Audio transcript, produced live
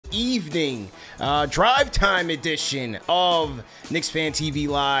evening drive time edition of Knicks Fan TV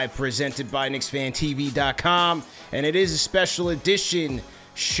Live, presented by KnicksFanTV.com. And it is a special edition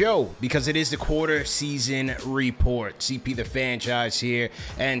show because it is the quarter season report. CP the franchise here,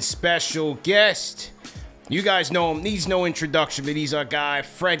 and special guest. You guys know him, needs no introduction, but he's our guy,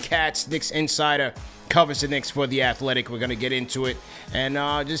 Fred Katz, Knicks insider, covers the Knicks for The Athletic. We're going to get into it and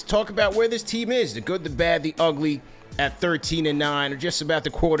just talk about where this team is, the good, the bad, the ugly, at 13-9, or just about the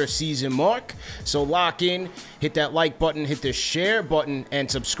quarter season mark. So lock in, hit that like button, hit the share button,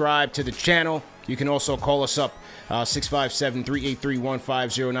 and subscribe to the channel. You can also call us up,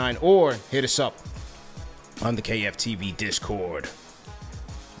 657-383-1509, or hit us up on the KFTV Discord.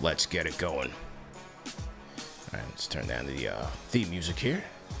 Let's get it going. All right, let's turn down the theme music here.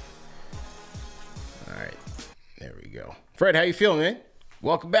 All right, there we go. Fred, how you feeling, man?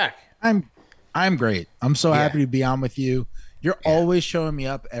 Welcome back. I'm great. I'm so happy to be on with you. You're always showing me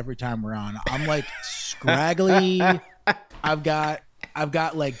up every time we're on. I'm like scraggly. I've got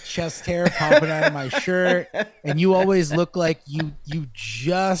like chest hair popping out of my shirt, and you always look like you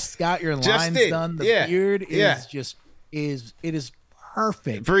just got your lines done. The beard is it is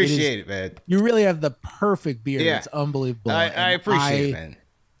perfect. Appreciate it, man. You really have the perfect beard. It's unbelievable. I appreciate it, man.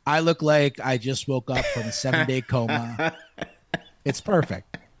 I look like I just woke up from a 7-day coma. It's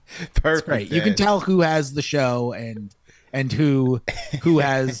perfect. Perfect. It's great. You can tell who has the show and who's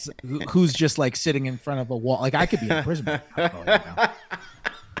just like sitting in front of a wall. Like I could be in prison.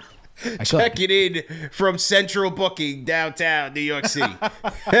 Check it in from Central Booking, downtown New York City.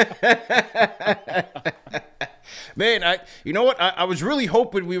 Man, you know what? I was really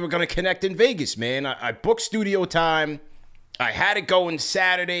hoping we were going to connect in Vegas, man. I booked studio time. I had it going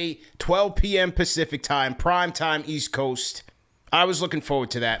Saturday, 12 p.m. Pacific time, prime time East Coast. I was looking forward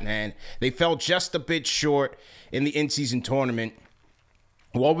to that, man. They fell just a bit short in the in-season tournament.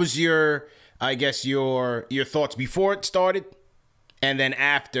 What was your thoughts before it started, and then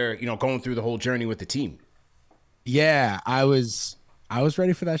after, going through the whole journey with the team? Yeah, I was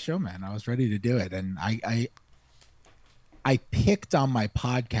ready for that show, man. I was ready to do it, and I picked on my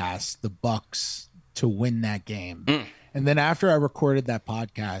podcast the Bucks to win that game. And then after I recorded that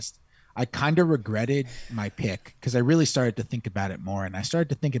podcast, I kind of regretted my pick because I really started to think about it more. And I started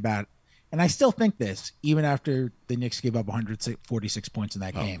to think about, and I still think this, even after the Knicks gave up 146 points in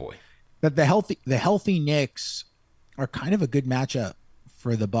that game, that the healthy Knicks are kind of a good matchup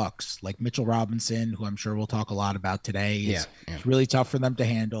for the Bucks. Like Mitchell Robinson, who I'm sure we'll talk a lot about today, is really tough for them to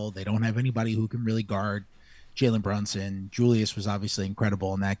handle. They don't have anybody who can really guard Jalen Brunson. Julius was obviously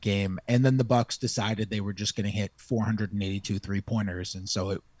incredible in that game. And then the Bucks decided they were just going to hit 482 three-pointers. And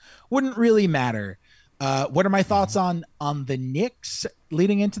so it wouldn't really matter. What are my thoughts on the Knicks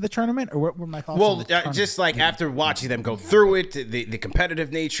leading into the tournament? Or what were my thoughts? Well, just like after watching them go through it, the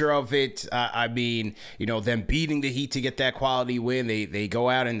competitive nature of it, I mean, them beating the Heat to get that quality win. They go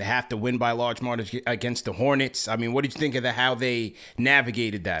out and have to win by large margins against the Hornets. I mean, what did you think of how they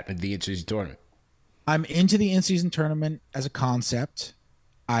navigated that in the in-season tournament? I'm into the in-season tournament as a concept.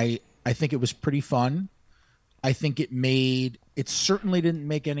 I think it was pretty fun. I think it certainly didn't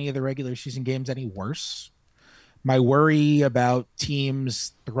make any of the regular season games any worse. My worry about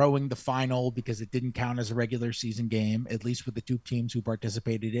teams throwing the final because it didn't count as a regular season game, at least with the two teams who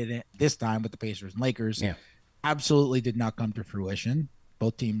participated in it this time with the Pacers and Lakers, absolutely did not come to fruition.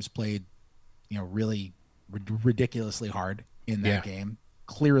 Both teams played, really ridiculously hard in that game.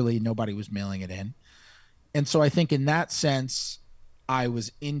 Clearly, nobody was mailing it in. And so I think in that sense, I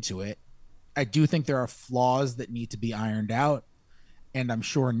was into it. I do think there are flaws that need to be ironed out. And I'm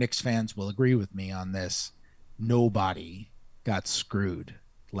sure Knicks fans will agree with me on this. Nobody got screwed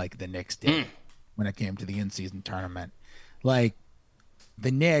like the Knicks did when it came to the in-season tournament. Like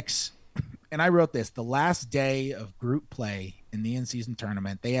the Knicks, and I wrote this, the last day of group play in the in-season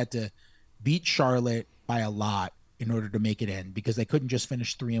tournament, they had to beat Charlotte by a lot in order to make it in, because they couldn't just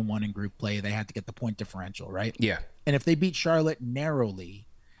finish 3-1 in group play. They had to get the point differential, right? Yeah. And if they beat Charlotte narrowly,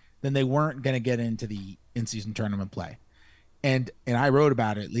 then they weren't going to get into the in-season tournament play. And I wrote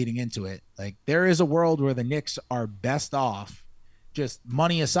about it leading into it. Like, there is a world where the Knicks are best off, just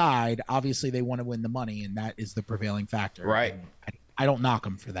money aside. Obviously, they want to win the money, and that is the prevailing factor. Right. I don't knock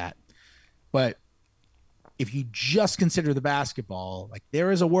them for that. But if you just consider the basketball, like,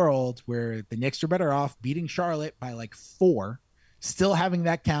 there is a world where the Knicks are better off beating Charlotte by like 4, still having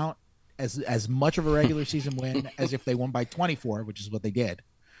that count as much of a regular season win as if they won by 24, which is what they did,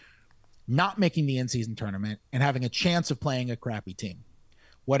 not making the in-season tournament and having a chance of playing a crappy team.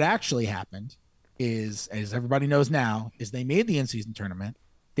 What actually happened is, as everybody knows now, is they made the in-season tournament.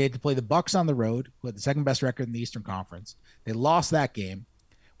 They had to play the Bucks on the road, who had the second best record in the Eastern Conference. They lost that game.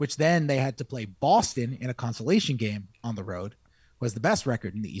 which then they had to play Boston in a consolation game on the road, was the best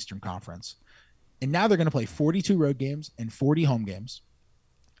record in the Eastern Conference. And now they're going to play 42 road games and 40 home games.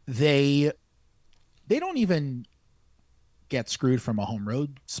 They don't even get screwed from a home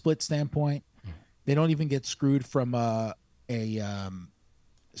road split standpoint. They don't even get screwed from a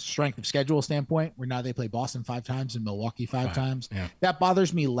strength of schedule standpoint, where now they play Boston 5 times and Milwaukee 5 times. Yeah. That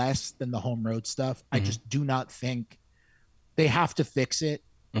bothers me less than the home road stuff. I just do not think they have to fix it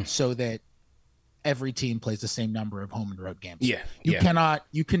so that every team plays the same number of home and road games. You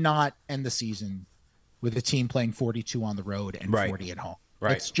cannot end the season with a team playing 42 on the road and 40 at home.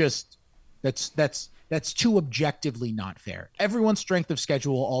 It's just that's too objectively not fair. Everyone's strength of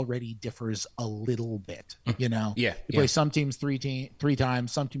schedule already differs a little bit, you know. You play some teams three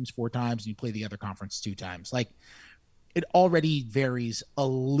times, some teams 4 times, and you play the other conference 2 times. Like, it already varies a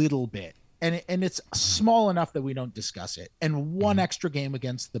little bit, and it's small enough that we don't discuss it. And one extra game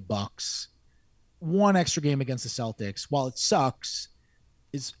against the Bucks, one extra game against the Celtics, while it sucks,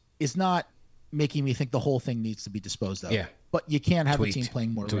 is not making me think the whole thing needs to be disposed of. But you can't have a team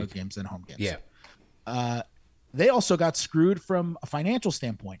playing more road games than home games. They also got screwed from a financial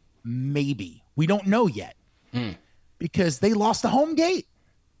standpoint. Maybe. We don't know yet. Because they lost a home gate.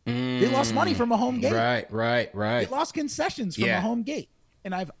 They lost money from a home gate. Right. They lost concessions from a home gate.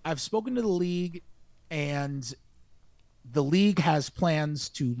 And I've spoken to the league, and the league has plans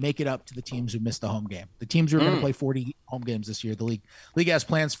to make it up to the teams who missed the home game. The teams who are going to play 40 home games this year, the league has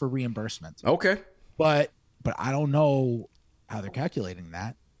plans for reimbursement. Okay. But I don't know how they're calculating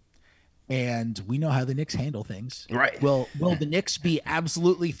that. And we know how the Knicks handle things. Right. Will the Knicks be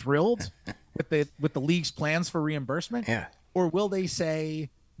absolutely thrilled with the league's plans for reimbursement? Or will they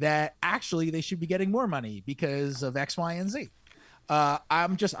say that actually they should be getting more money because of X, Y, and Z?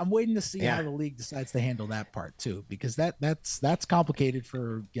 I'm waiting to see how the league decides to handle that part too, because that's complicated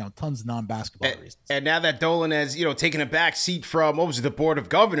for tons of non-basketball reasons. And now that Dolan has taken a back seat from the Board of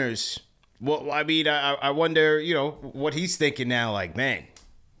Governors. Well, I mean, I wonder what he's thinking now. Like, man,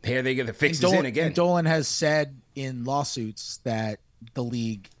 here they get the fixes in again. And Dolan has said in lawsuits that the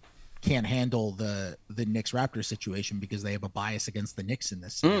league can't handle the Knicks Raptors situation because they have a bias against the Knicks in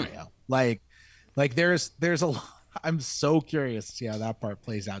this scenario. Like there's a lot. I'm so curious to see how that part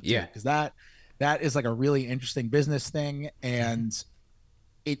plays out too, because that is like a really interesting business thing, and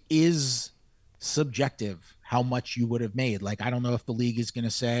it is subjective how much you would have made. Like, I don't know if the league is going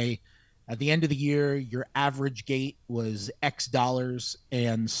to say at the end of the year your average gate was X dollars,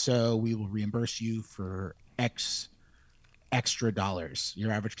 and so we will reimburse you for X extra dollars.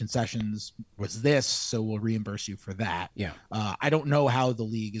 Your average concessions was this, so we'll reimburse you for that. I don't know how the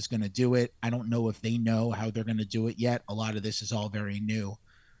league is going to do it. I don't know if they know how they're going to do it yet. A lot of this is all very new.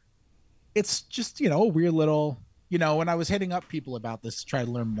 It's just a weird little, when I was hitting up people about this to try to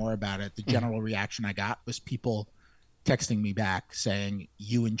learn more about it, the general reaction I got was people texting me back saying,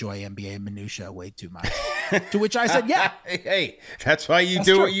 you enjoy NBA minutia way too much. To which I said, yeah. Hey, that's why you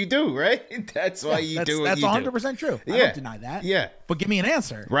do what you do, right? That's why you do what you do. That's 100% true. I don't deny that. But give me an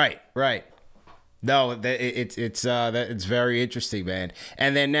answer. Right. No, it's very interesting, man.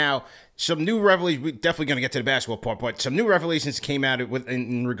 And then now some new revelations. We're definitely going to get to the basketball part, but some new revelations came out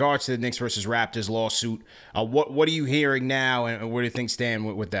in regards to the Knicks versus Raptors lawsuit. What are you hearing now, and where do you think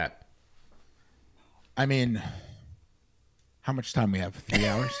stand with that? I mean, how much time we have? 3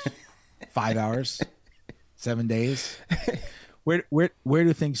 hours? 5 hours? 7 days? Where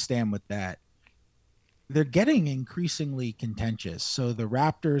do things stand with that? They're getting increasingly contentious. So the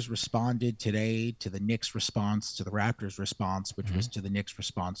Raptors responded today to the Knicks response to the Raptors response, which was to the Knicks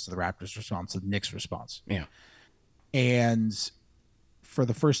response to the Raptors response to the Knicks response. And for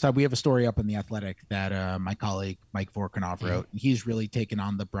the first time, we have a story up in The Athletic that my colleague Mike Vorkunov wrote. He's really taken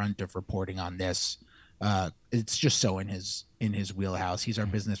on the brunt of reporting on this. It's just so in his wheelhouse. He's our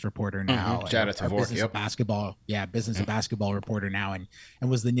business reporter now. Shout out to Vork. Business of basketball. Business of basketball reporter now, and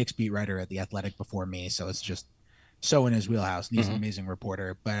was the Knicks beat writer at The Athletic before me. So it's just so in his wheelhouse. And he's an amazing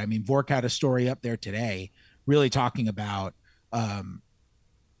reporter. But I mean, Vork had a story up there today, really talking about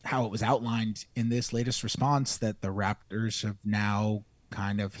how it was outlined in this latest response that the Raptors have now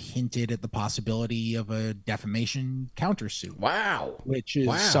kind of hinted at the possibility of a defamation countersuit. Wow. Which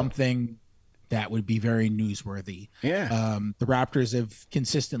is something that would be very newsworthy. The Raptors have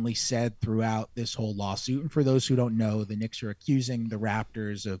consistently said throughout this whole lawsuit, and for those who don't know, the Knicks are accusing the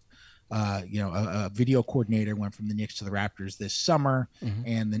Raptors of, a video coordinator went from the Knicks to the Raptors this summer,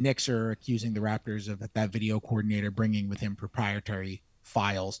 and the Knicks are accusing the Raptors of that video coordinator bringing with him proprietary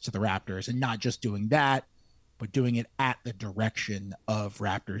files to the Raptors, and not just doing that, but doing it at the direction of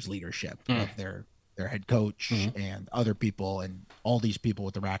Raptors leadership, of their their head coach and other people, and all these people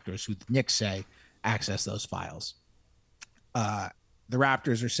with the Raptors who the Knicks say access those files. The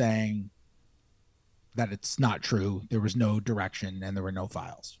Raptors are saying that it's not true. There was no direction and there were no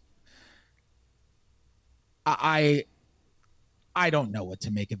files. I don't know what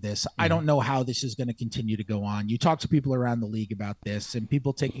to make of this. I don't know how this is going to continue to go on. You talk to people around the league about this, and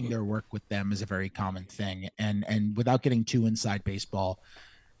people taking their work with them is a very common thing. And without getting too inside baseball,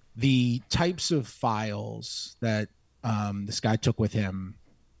 the types of files that this guy took with him,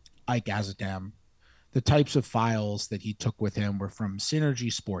 Ike Azadam, the types of files that he took with him were from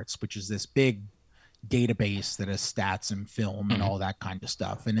Synergy Sports, which is this big database that has stats and film and all that kind of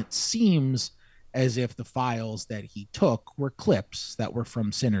stuff. And it seems as if the files that he took were clips that were from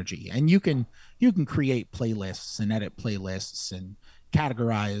Synergy. And you can create playlists and edit playlists and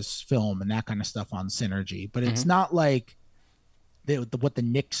categorize film and that kind of stuff on Synergy. But it's not like what the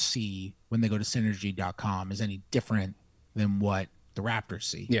Knicks see when they go to Synergy.com is any different than what the Raptors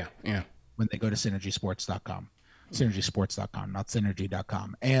see. Yeah. When they go to SynergySports.com. SynergySports.com, not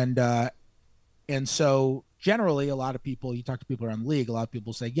Synergy.com. And so generally, a lot of people, you talk to people around the league, a lot of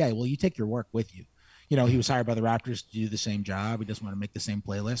people say, yeah, well, you take your work with you. You know, he was hired by the Raptors to do the same job. He doesn't want to make the same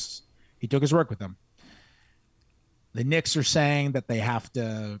playlists. He took his work with them. The Knicks are saying that they have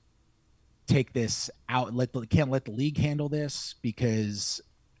to take this out, can't let the league handle this because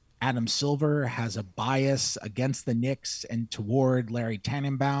Adam Silver has a bias against the Knicks and toward Larry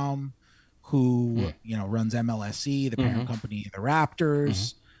Tannenbaum, who, runs MLSE, the parent company of the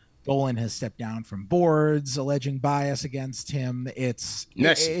Raptors. Dolan has stepped down from boards, alleging bias against him. It's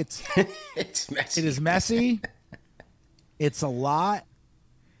messy. It's messy. It is messy. It's a lot.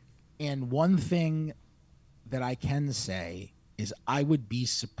 And one thing that I can say is I would be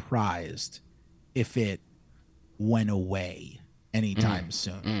surprised if it went away anytime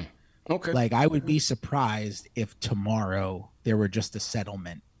soon. Okay. Like, I would be surprised if tomorrow there were just a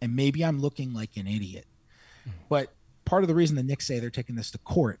settlement. And maybe I'm looking like an idiot. But part of the reason the Knicks say they're taking this to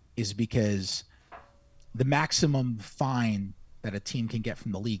court is because the maximum fine that a team can get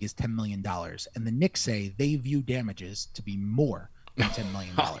from the league is $10 million. And the Knicks say they view damages to be more than $10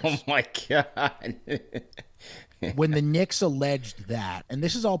 million. Oh, my God. When the Knicks alleged that, and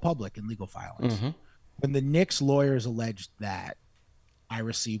this is all public in legal filings, when the Knicks lawyers alleged that, I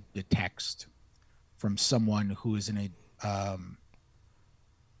received a text from someone who is in a,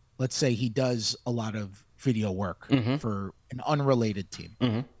 let's say he does a lot of video work for an unrelated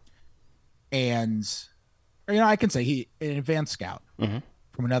team. And, I can say he an advanced scout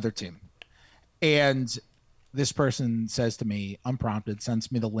from another team. And this person says to me, unprompted,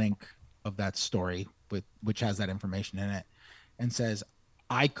 sends me the link of that story which has that information in it, and says,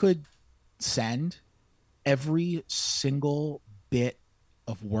 I could send every single bit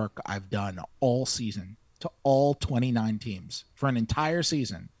of work I've done all season to all 29 teams for an entire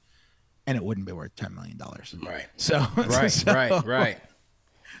season, and it wouldn't be worth $10 million. Right. So, Right.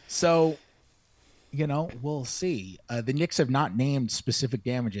 So, we'll see. The Knicks have not named specific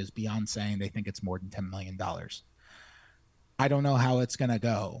damages beyond saying they think it's more than $10 million. I don't know how it's going to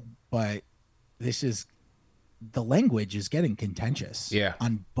go, but the language is getting contentious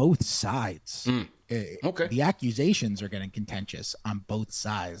on both sides. Okay. The accusations are getting contentious on both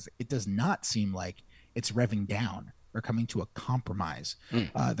sides. It does not seem like it's revving down or coming to a compromise.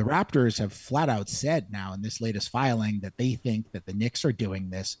 The Raptors have flat out said now in this latest filing that they think that the Knicks are doing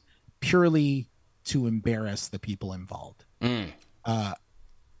this purely to embarrass the people involved. And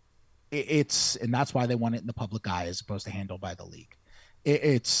that's why they want it in the public eye as opposed to handled by the league.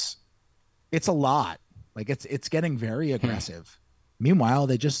 It's a lot. Like it's getting very aggressive. Meanwhile,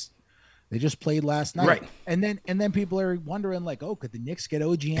 they just played last night. Right. And then people are wondering like, oh, could the Knicks get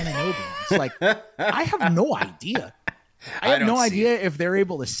OG Anunoby? It's like, I have no idea. I have no idea if they're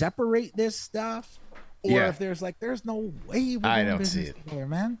able to separate this stuff or if there's no way we're doing business together,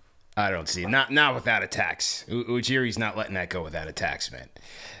 man. I don't see it. Not without a tax. Ujiri's not letting that go without a tax, man.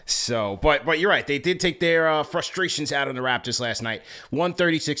 So, but you're right. They did take their frustrations out on the Raptors last night,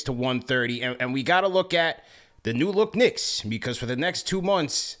 136-130. And we got to look at the new look Knicks, because for the next 2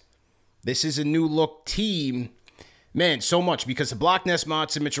 months, this is a new look team. Man, so much, because the Block Ness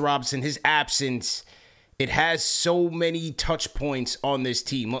Monster, Mitchell Robinson, his absence, it has so many touch points on this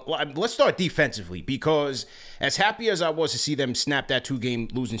team. Let's start defensively, because as happy as I was to see them snap that 2-game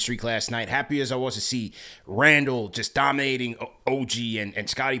losing streak last night, happy as I was to see Randle just dominating OG and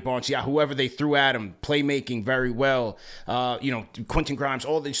Scotty Barnes, whoever they threw at him, playmaking very well, Quentin Grimes,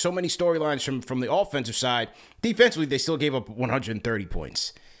 there's so many storylines from the offensive side. Defensively, they still gave up 130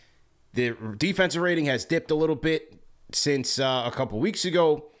 points. The defensive rating has dipped a little bit since a couple weeks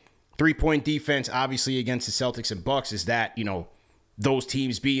ago. 3-point defense, obviously, against the Celtics and Bucks? Is that, those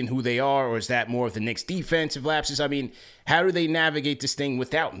teams being who they are, or is that more of the Knicks' defensive lapses? I mean, how do they navigate this thing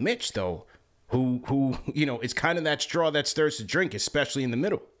without Mitch, though, who is kind of that straw that stirs the drink, especially in the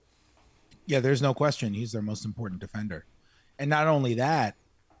middle? Yeah, there's no question. He's their most important defender. And not only that,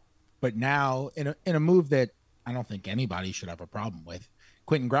 but now in a move that I don't think anybody should have a problem with,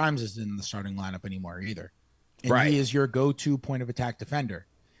 Quentin Grimes isn't in the starting lineup anymore either. And he is your go-to point of attack defender.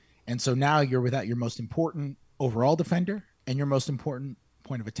 And so now you're without your most important overall defender and your most important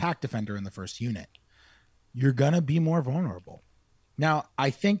point of attack defender in the first unit. You're going to be more vulnerable. Now,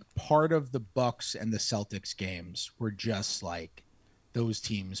 I think part of the Bucks and the Celtics games were just like those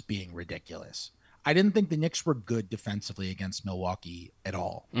teams being ridiculous. I didn't think the Knicks were good defensively against Milwaukee at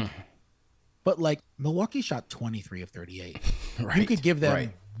all. But like Milwaukee shot 23 of 38. You could give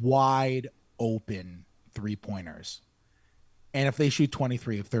them wide open 3-pointers. And if they shoot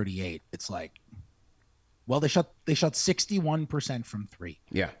 23 of 38, it's like, well, they shot 61% from 3.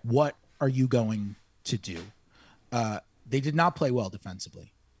 Yeah. What are you going to do? They did not play well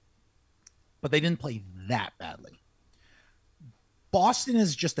defensively, but they didn't play that badly. Boston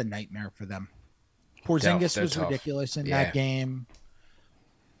is just a nightmare for them. Porzingis was ridiculous in that game.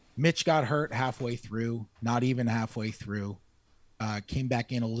 Mitch got hurt halfway through, not even halfway through. Came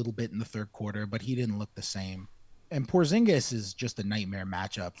back in a little bit in the third quarter, but he didn't look the same. And Porzingis is just a nightmare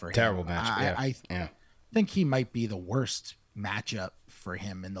matchup for him. Terrible matchup. I think he might be the worst matchup for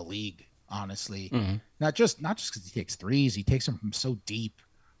him in the league, honestly. Not just because he takes threes, he takes them from so deep,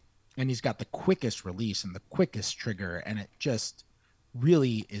 and he's got the quickest release and the quickest trigger, and it just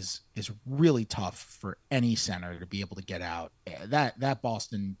really is really tough for any center to be able to get out. That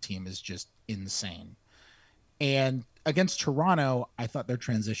Boston team is just insane. And against Toronto, I thought their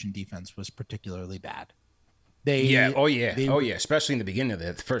transition defense was particularly bad. Especially in the beginning of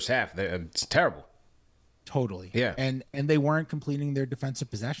the first half. It's terrible. Totally. Yeah. And they weren't completing their defensive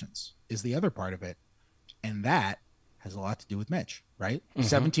possessions is the other part of it. And that has a lot to do with Mitch, right?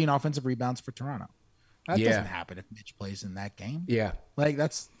 17 offensive rebounds for Toronto. That doesn't happen if Mitch plays in that game. Yeah. Like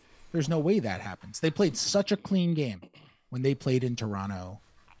there's no way that happens. They played such a clean game when they played in Toronto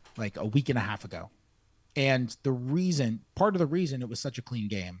like a week and a half ago. And part of the reason it was such a clean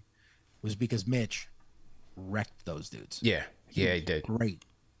game was because Mitch wrecked those dudes. Yeah. He did. Great.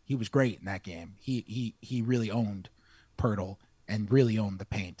 He was great in that game. He really owned Pirtle and really owned the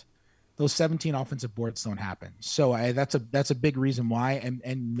paint. Those 17 offensive boards don't happen. So that's a big reason why.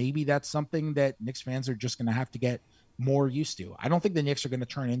 And maybe that's something that Knicks fans are just going to have to get more used to. I don't think the Knicks are going to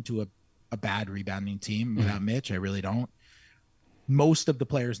turn into a bad rebounding team without Mitch. I really don't. Most of the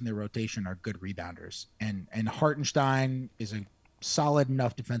players in their rotation are good rebounders. And Hartenstein is a solid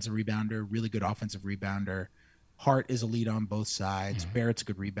enough defensive rebounder, really good offensive rebounder. Hart is a lead on both sides. Barrett's a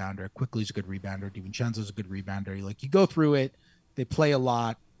good rebounder. Quickly's a good rebounder. DiVincenzo's a good rebounder. You go through it. They play a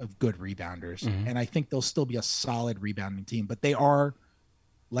lot of good rebounders. And I think they'll still be a solid rebounding team. But they are,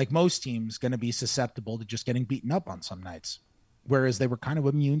 like most teams, going to be susceptible to just getting beaten up on some nights. Whereas they were kind of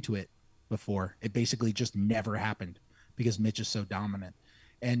immune to it before. It basically just never happened because Mitch is so dominant.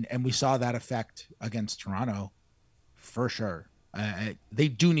 And we saw that effect against Toronto for sure. They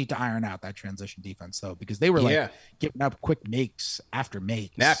do need to iron out that transition defense though, because they were giving up quick makes after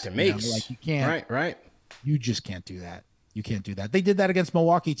makes. You can't. Right. You just can't do that. You can't do that. They did that against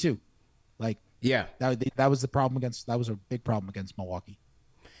Milwaukee too. That was the problem that was a big problem against Milwaukee.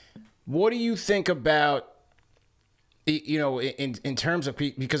 What do you think about, in terms of,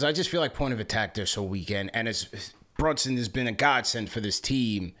 because I just feel like point of attack they're so weak, and as Brunson has been a godsend for this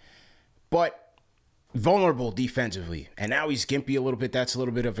team, but vulnerable defensively, and now he's gimpy a little bit. That's a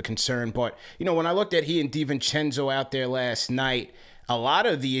little bit of a concern. But when I looked at he and DiVincenzo out there last night, a lot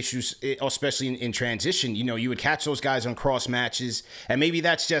of the issues, especially in transition, you would catch those guys on cross matches, and maybe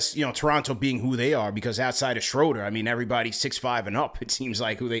that's just Toronto being who they are, because outside of Schroeder, I mean, everybody's 6'5" and up. It seems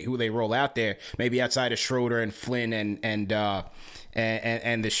like who they roll out there. Maybe outside of Schroeder and Flynn and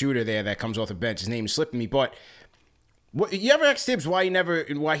the shooter there that comes off the bench. His name is slipping me, but. You ever ask Tibbs why he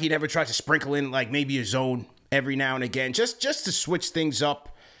never tried to sprinkle in like maybe a zone every now and again, just to switch things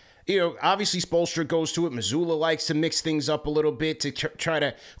up? Obviously Spoelstra goes to it. Mazzulla likes to mix things up a little bit to try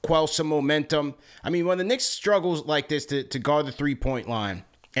to quell some momentum. I mean, when the Knicks struggles like this to guard the 3-point line,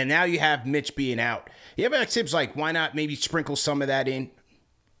 and now you have Mitch being out, you ever ask Tibbs like why not maybe sprinkle some of that in?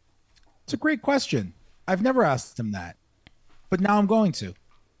 It's a great question. I've never asked him that, but now I'm going to.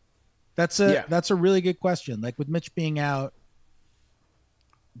 That's a really good question. Like with Mitch being out,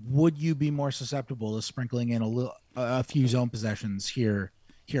 would you be more susceptible to sprinkling in a few zone possessions here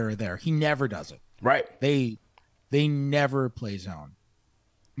or there? He never does it. Right. They never play zone.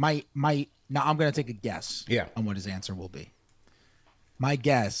 now I'm going to take a guess Yeah. on what his answer will be. My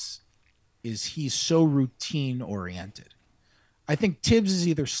guess is he's so routine oriented. I think Tibbs is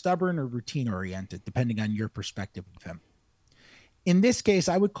either stubborn or routine oriented, depending on your perspective of him. In this case,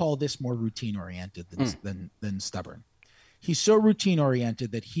 I would call this more routine oriented than stubborn. He's so routine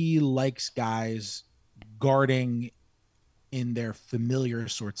oriented that he likes guys guarding in their familiar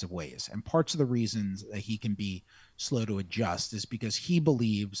sorts of ways. And parts of the reasons that he can be slow to adjust is because he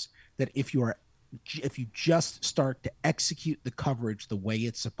believes that if you just start to execute the coverage the way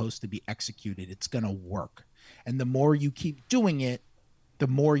it's supposed to be executed, it's going to work. And the more you keep doing it, the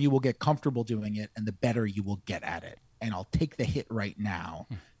more you will get comfortable doing it and the better you will get at it. And I'll take the hit right now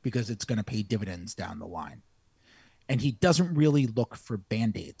because it's going to pay dividends down the line. And he doesn't really look for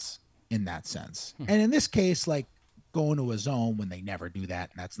Band-Aids in that sense. And in this case, like going to a zone when they never do that,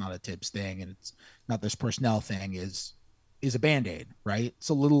 and that's not a Tibbs thing, and it's not this personnel thing, is a Band-Aid, right? It's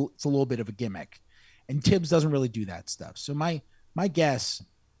a little bit of a gimmick. And Tibbs doesn't really do that stuff. So my guess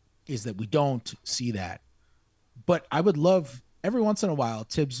is that we don't see that. But I would love every once in a while,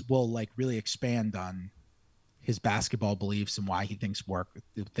 Tibbs will like really expand on his basketball beliefs and why he thinks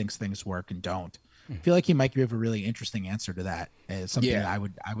things work and don't. I feel like he might give a really interesting answer to that. Something that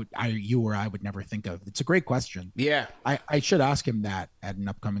I would never think of. It's a great question. Yeah. I should ask him that at an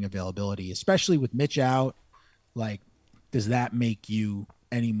upcoming availability, especially with Mitch out. Like, does that make you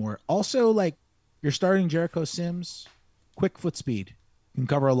any more? Also, like, you're starting Jericho Sims, quick foot speed, can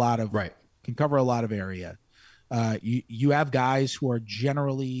cover a lot of area. You have guys who are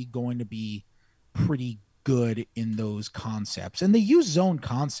generally going to be pretty good in those concepts, and they use zone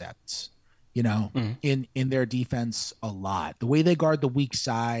concepts, in their defense a lot. The way they guard the weak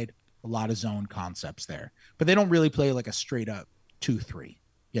side, a lot of zone concepts there, but they don't really play like a straight up 2-3,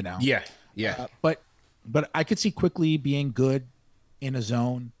 Yeah. But I could see Quickley being good in a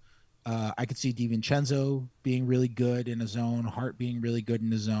zone. I could see DiVincenzo being really good in a zone, Hart being really good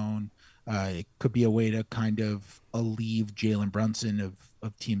in a zone. It could be a way to kind of alleviate Jalen Brunson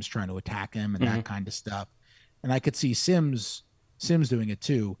of teams trying to attack him and that kind of stuff. And I could see Sims doing it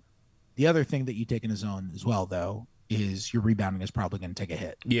too. The other thing that you take in a zone as well, though, is your rebounding is probably going to take a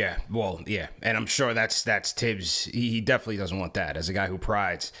hit. Yeah, well, yeah, and I'm sure that's Tibbs. He definitely doesn't want that as a guy who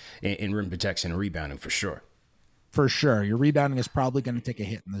prides in rim protection and rebounding for sure. For sure, your rebounding is probably going to take a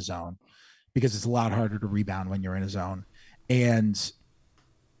hit in the zone because it's a lot harder to rebound when you're in a zone, and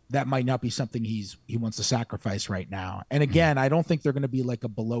that might not be something he wants to sacrifice right now. And again, I don't think they're going to be like a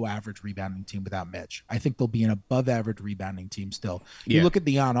below average rebounding team without Mitch. I think they'll be an above average rebounding team still. Yeah. You look at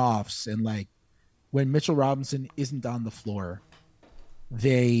the on-offs, and like when Mitchell Robinson isn't on the floor,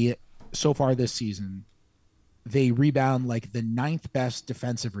 so far this season, they rebound like the 9th best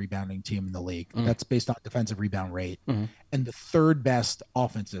defensive rebounding team in the league. That's based on defensive rebound rate, and the 3rd best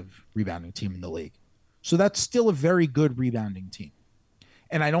offensive rebounding team in the league. So that's still a very good rebounding team.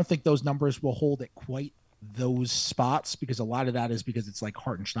 And I don't think those numbers will hold at quite those spots because a lot of that is because it's like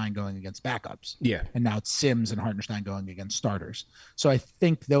Hartenstein going against backups. Yeah. And now it's Sims and Hartenstein going against starters. So I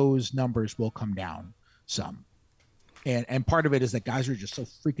think those numbers will come down some. And part of it is that guys are just so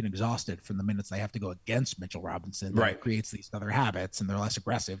freaking exhausted from the minutes they have to go against Mitchell Robinson. That it creates these other habits and they're less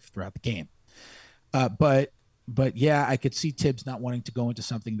aggressive throughout the game. But yeah, I could see Tibbs not wanting to go into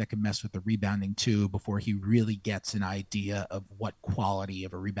something that can mess with the rebounding too before he really gets an idea of what quality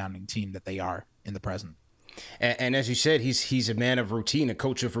of a rebounding team that they are in the present. And as you said, he's a man of routine, a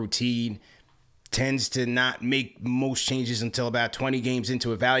coach of routine, tends to not make most changes until about 20 games in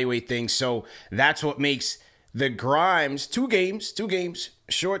to evaluate things. So that's what makes the Grimes, two games,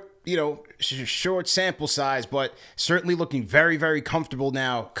 short, short sample size, but certainly looking very, very comfortable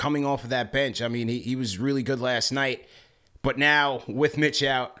now coming off of that bench. I mean, he was really good last night, but now with Mitch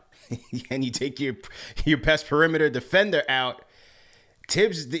out and you take your best perimeter defender out,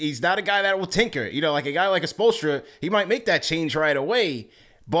 Tibbs, he's not a guy that will tinker. Like a guy like a Spoelstra, he might make that change right away.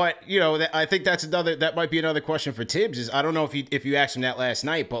 But, I think that might be another question for Tibbs is I don't know if you asked him that last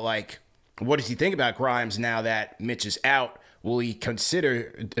night, but like, what does he think about Grimes now that Mitch is out? Will he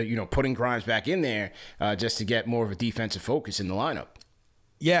consider, putting Grimes back in there just to get more of a defensive focus in the lineup?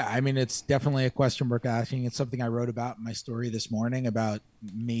 Yeah, I mean, it's definitely a question worth asking. It's something I wrote about in my story this morning about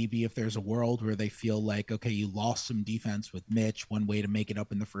maybe if there's a world where they feel like, okay, you lost some defense with Mitch. One way to make it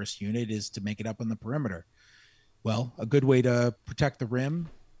up in the first unit is to make it up on the perimeter. Well, a good way to protect the rim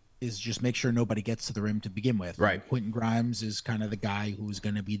is just make sure nobody gets to the rim to begin with. Right. Quentin Grimes is kind of the guy who's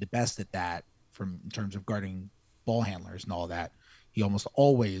going to be the best at that in terms of guarding ball handlers and all that. He almost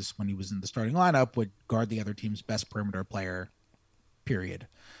always, when he was in the starting lineup, would guard the other team's best perimeter player, period.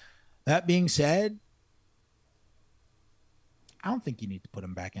 That being said, I don't think you need to put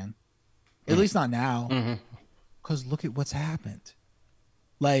him back in. At least not now. Because look at what's happened.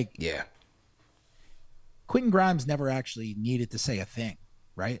 Like, yeah. Quentin Grimes never actually needed to say a thing,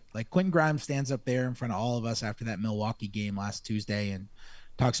 right? Like, Quentin Grimes stands up there in front of all of us after that Milwaukee game last Tuesday and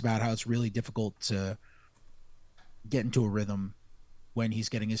talks about how it's really difficult to get into a rhythm when he's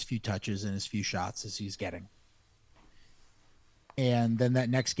getting as few touches and as few shots as he's getting. And then that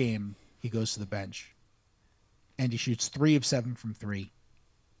next game, he goes to the bench and he shoots 3 of 7 from 3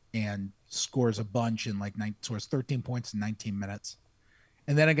 and scores a bunch in scores 13 points in 19 minutes.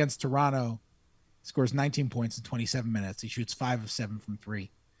 And then against Toronto, scores 19 points in 27 minutes. He shoots 5 of 7 from 3.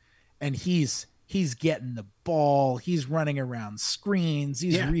 And he's getting the ball. He's running around screens.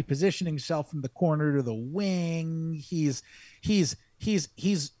 He's repositioning himself from the corner to the wing. He's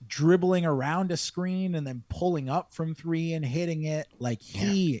dribbling around a screen and then pulling up from 3 and hitting it. Like,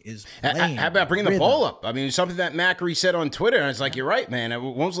 he is playing. How about bringing the ball up? I mean, something that Macri said on Twitter, and it's like, you're right, man.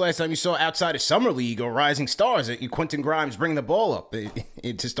 When was the last time you saw outside of Summer League or Rising Stars Quentin Grimes bring the ball up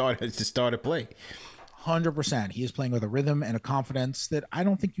to start a play? 100%. He is playing with a rhythm and a confidence that I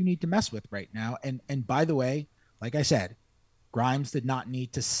don't think you need to mess with right now. And by the way, like I said, Grimes did not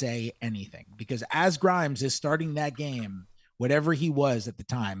need to say anything, because as Grimes is starting that game, whatever he was at the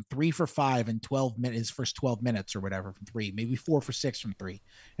time, 3 for 5 in 12 minutes, his first 12 minutes or whatever from 3, maybe 4 for 6 from 3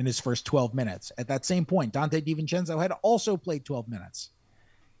 in his first 12 minutes. At that same point, Dante DiVincenzo had also played 12 minutes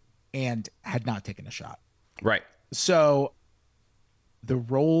and had not taken a shot. Right. So the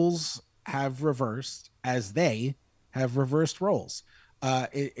roles have reversed as they have reversed roles.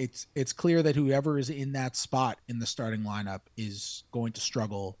 It's clear that whoever is in that spot in the starting lineup is going to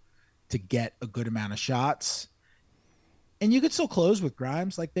struggle to get a good amount of shots. And you could still close with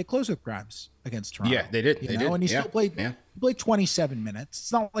Grimes, like they closed with Grimes against Toronto. Yeah, they did. They did. And he still played. He played 27 minutes.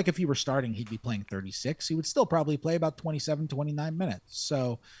 It's not like if he were starting, he'd be playing 36. He would still probably play about 27, 29 minutes.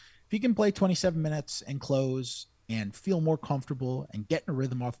 So if he can play 27 minutes and close and feel more comfortable and get in a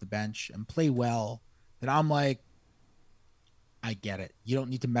rhythm off the bench and play well, then I'm like, I get it. You don't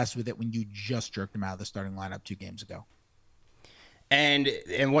need to mess with it when you just jerked him out of the starting lineup 2 games ago. And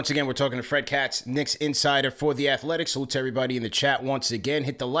once again, we're talking to Fred Katz, Knicks insider for The Athletic. Salute to everybody in the chat once again.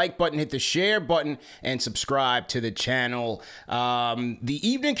 Hit the like button, hit the share button, and subscribe to the channel. The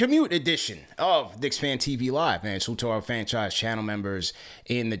evening commute edition of Knicks Fan TV Live. Man, salute to our franchise channel members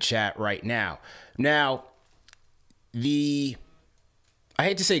in the chat right now. Now, I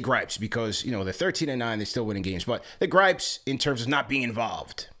hate to say gripes because, you know, they're 13-9, they're still winning games, but the gripes in terms of not being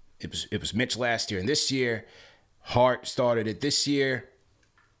involved. It was Mitch last year and this year. Hart started it this year.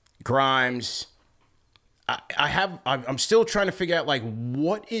 Grimes. I'm still trying to figure out, like,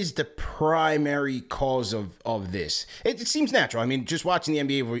 what is the primary cause of this? It seems natural. I mean, just watching the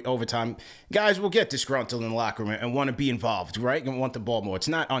NBA over time, guys will get disgruntled in the locker room and want to be involved, right? And want the ball more. It's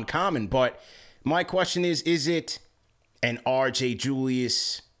not uncommon, but my question is it an RJ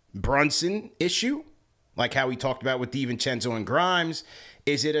Julius Brunson issue? Like how we talked about with DiVincenzo and Grimes?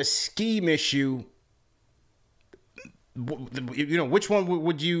 Is it a scheme issue? You know, which one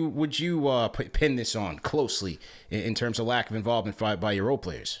would you pin this on closely in terms of lack of involvement by your role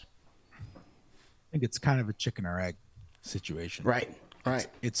players? I think it's kind of a chicken or egg situation. Right.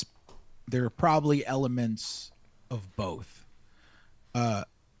 There are probably elements of both.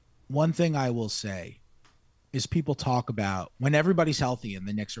 One thing I will say is people talk about, when everybody's healthy and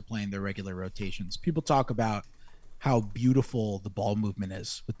the Knicks are playing their regular rotations, people talk about how beautiful the ball movement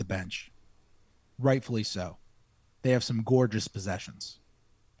is with the bench. Rightfully so. They have some gorgeous possessions.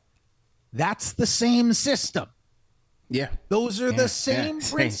 That's the same system. Yeah. Those are the same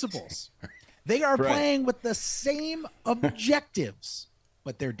principles. They are playing with the same objectives,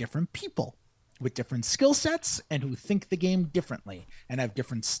 but they're different people with different skill sets and who think the game differently and have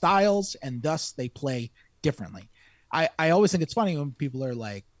different styles, and thus they play differently. I always think it's funny when people are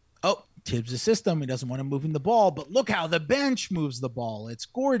like, oh, Tibbs' system, he doesn't want to move in the ball, but look how the bench moves the ball. It's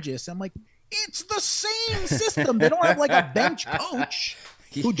gorgeous. I'm like, it's the same system. They don't have like a bench coach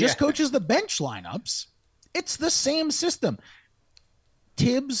who just coaches the bench lineups. It's the same system.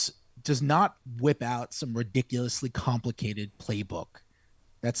 Tibbs does not whip out some ridiculously complicated playbook.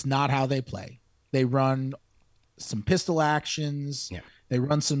 That's not how they play. They run some pistol actions. Yeah. They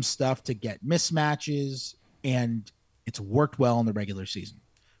run some stuff to get mismatches, and it's worked well in the regular season.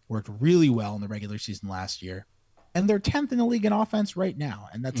 Worked really well in the regular season last year. And they're 10th in the league in offense right now.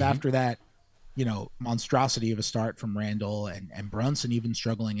 And that's after that, you know, monstrosity of a start from Randle and Brunson even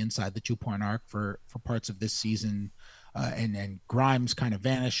struggling inside the 2-point arc for parts of this season, and Grimes kind of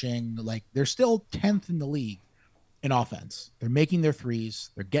vanishing. Like, they're still 10th in the league in offense. They're making their threes.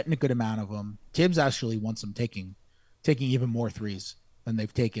 They're getting a good amount of them. Tibbs actually wants them taking taking even more threes than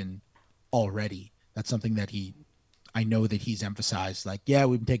they've taken already. That's something that I know that he's emphasized. Like, yeah,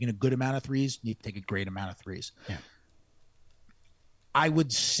 we've been taking a good amount of threes. You need to take a great amount of threes. Yeah. I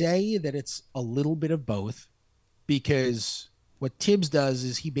would say that it's a little bit of both, because what Tibbs does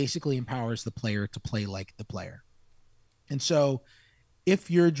is he basically empowers the player to play like the player. And so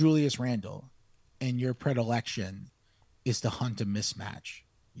if you're Julius Randle and your predilection is to hunt a mismatch,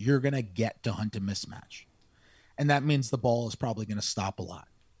 you're going to get to hunt a mismatch. And that means the ball is probably going to stop a lot.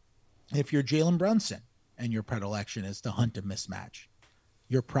 If you're Jalen Brunson and your predilection is to hunt a mismatch,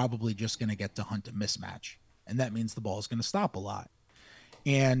 you're probably just going to get to hunt a mismatch. And that means the ball is going to stop a lot.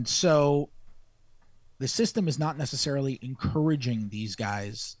 And so the system is not necessarily encouraging these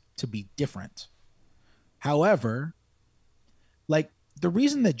guys to be different. However, like the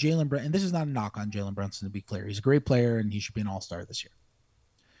reason that Jalen Brunson, and this is not a knock on Jalen Brunson, to be clear, he's a great player and he should be an all-star this year.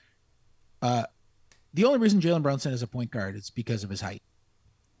 The only reason Jalen Brunson is a point guard is because of his height.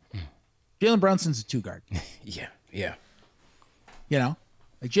 Jalen Brunson's a 2 guard. Yeah. You know,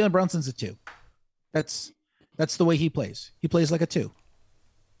 like Jalen Brunson's a 2. That's the way he plays. He plays like a 2.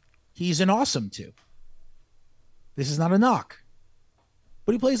 He's an awesome 2. This is not a knock,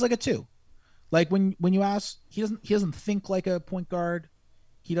 but he plays like a 2. Like when you ask, he doesn't think like a point guard.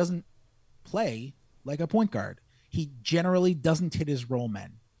 He doesn't play like a point guard. He generally doesn't hit his roll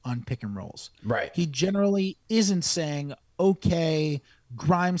men on pick and rolls. Right. He generally isn't saying, okay,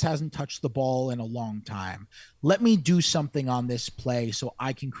 Grimes hasn't touched the ball in a long time. Let me do something on this play so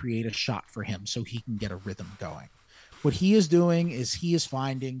I can create a shot for him so he can get a rhythm going. What he is doing is he is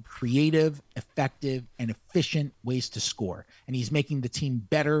finding creative, effective, and efficient ways to score. And he's making the team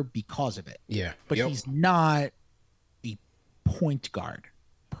better because of it. Yeah. But he's not a point guard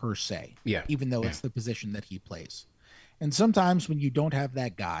per se. Yeah. Even though it's the position that he plays. And sometimes when you don't have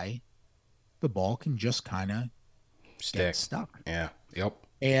that guy, the ball can just kind of get stuck. Yeah. Yep.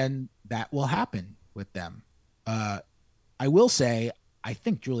 And that will happen with them. I will say, I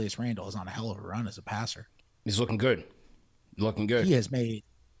think Julius Randle is on a hell of a run as a passer. He's looking good. Looking good. He has made,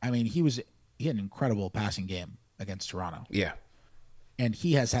 I mean, he had an incredible passing game against Toronto. Yeah. And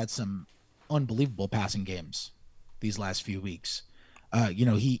he has had some unbelievable passing games these last few weeks.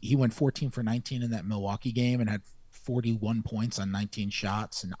 He went 14 for 19 in that Milwaukee game and had 41 points on 19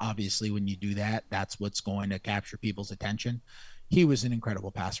 shots. And obviously when you do that, that's what's going to capture people's attention. He was an incredible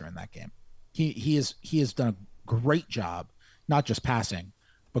passer in that game. He has done a great job, not just passing,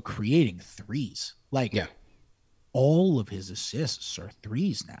 but creating threes. Like, all of his assists are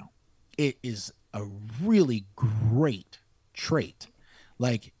threes now. It is a really great trait.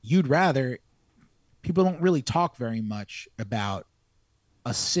 Like, people don't really talk very much about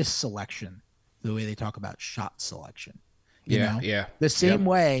assist selection the way they talk about shot selection. You know? The same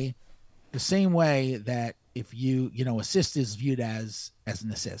way that if assist is viewed as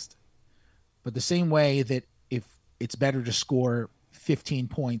an assist, but the same way that if it's better to score 15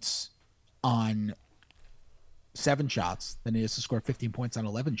 points on 7 shots than it is to score 15 points on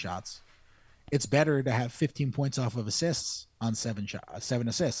 11 shots, it's better to have 15 points off of assists on 7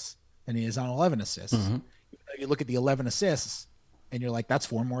 assists than it is on 11 assists. Mm-hmm. You look at the 11 assists and you're like, that's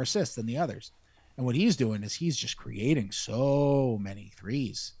 4 more assists than the others. And what he's doing is he's just creating so many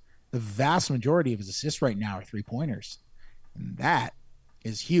threes. The vast majority of his assists right now are 3-pointers. And that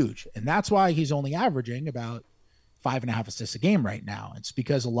is huge. And that's why he's only averaging about 5.5 assists a game right now. It's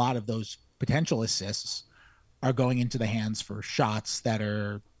because a lot of those potential assists are going into the hands for shots that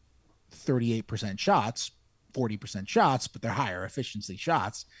are 38% shots, 40% shots, but they're higher efficiency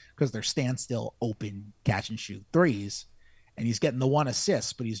shots because they're standstill, open, catch and shoot threes. And he's getting the 1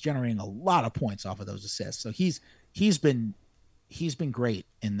 assist, but he's generating a lot of points off of those assists. So he's been great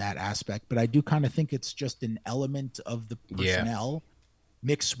in that aspect. But I do kind of think it's just an element of the personnel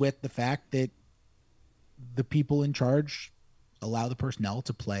mixed with the fact that the people in charge allow the personnel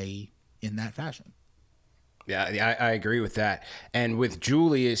to play in that fashion. Yeah, I agree with that. And with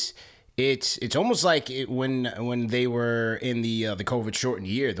Julius, it's almost like when they were in the COVID shortened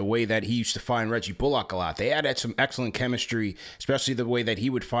year, the way that he used to find Reggie Bullock a lot. They had some excellent chemistry, especially the way that he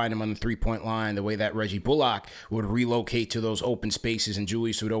would find him on the 3-point line, the way that Reggie Bullock would relocate to those open spaces, and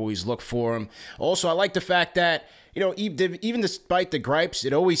Julius would always look for him. Also, I like the fact that, even despite the gripes,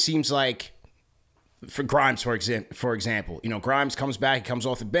 it always seems like, for Grimes, for example, Grimes comes back, he comes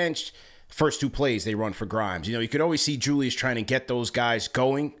off the bench, first 2 plays they run for Grimes. You could always see Julius trying to get those guys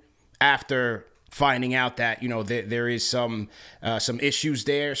going after finding out that, you know, there is some issues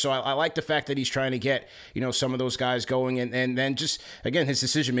there. So I like the fact that he's trying to get, you know, some of those guys going, and then just, again, his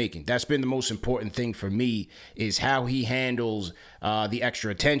decision making. That's been the most important thing for me, is how he handles the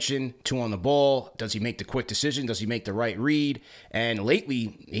extra attention, 2 on the ball. Does he make the quick decision? Does he make the right read? And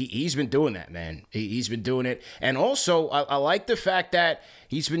lately, he's been doing that, man. He's been doing it. And also, I like the fact that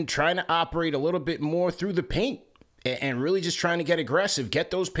he's been trying to operate a little bit more through the paint, and really just trying to get aggressive,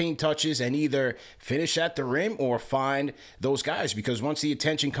 get those paint touches, and either finish at the rim or find those guys. Because once the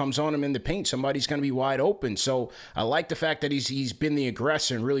attention comes on him in the paint, somebody's going to be wide open. So I like the fact that he's been the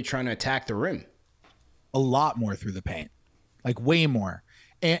aggressor and really trying to attack the rim. A lot more through the paint, like way more.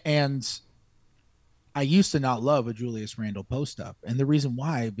 And I used to not love a Julius Randle post up. And the reason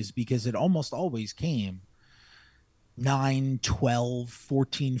why is because it almost always came 9, 12,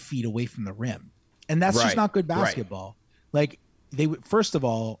 14 feet away from the rim. And that's just not good basketball. Like, first of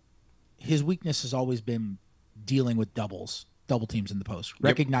all, his weakness has always been dealing with double teams in the post,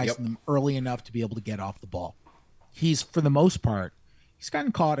 recognizing them early enough to be able to get off the ball. He's, for the most part, he's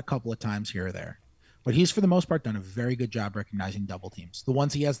gotten caught a couple of times here or there, but he's, for the most part, done a very good job recognizing double teams. The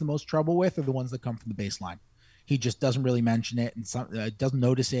ones he has the most trouble with are the ones that come from the baseline. He just doesn't really mention it and doesn't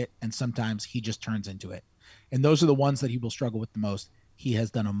notice it, and sometimes he just turns into it. And those are the ones that he will struggle with the most. He has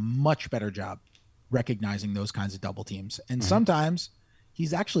done a much better job recognizing those kinds of double teams. And sometimes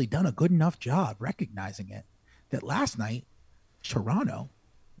he's actually done a good enough job recognizing it that last night, Toronto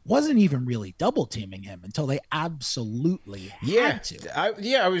wasn't even really double teaming him until they absolutely had to.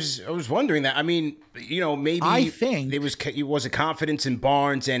 I was wondering that. I mean, you know, maybe I think it was a confidence in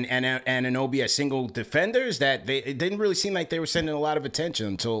Barnes and Anunoby as single defenders that it didn't really seem like they were sending a lot of attention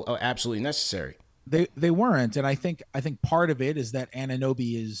until absolutely necessary. They weren't. And I think part of it is that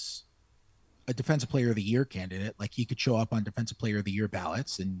Anunoby is a defensive player of the year candidate. Like, he could show up on defensive player of the year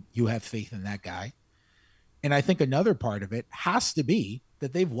ballots, and you have faith in that guy. And I think another part of it has to be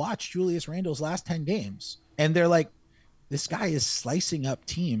that they've watched Julius Randle's last 10 games, and they're like, this guy is slicing up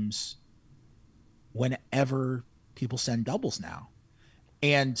teams whenever people send doubles now.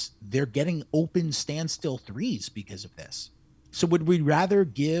 And they're getting open standstill threes because of this. So would we rather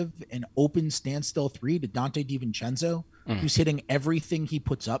give an open standstill 3 to Dante DiVincenzo, who's hitting everything he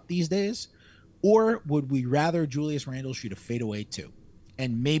puts up these days? Or would we rather Julius Randle shoot a fadeaway 2?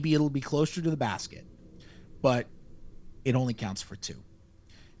 And maybe it'll be closer to the basket, but it only counts for 2.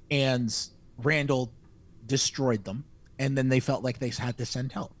 And Randle destroyed them, and then they felt like they had to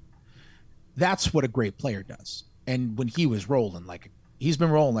send help. That's what a great player does. And when he was rolling, he's been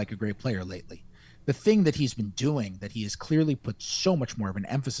rolling like a great player lately. The thing that he's been doing that he has clearly put so much more of an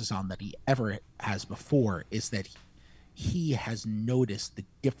emphasis on than he ever has before is that he has noticed the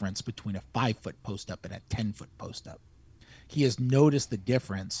difference between a 5-foot post up and a 10-foot post up. He has noticed the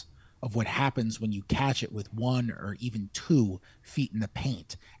difference of what happens when you catch it with 1 or even 2 feet in the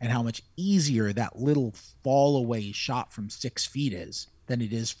paint, and how much easier that little fall away shot from 6 feet is than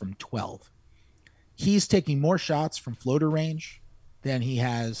it is from 12. He's taking more shots from floater range than he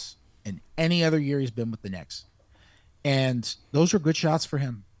has in any other year he's been with the Knicks. And those are good shots for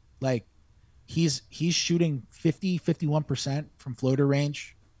him. Like, he's shooting 51% from floater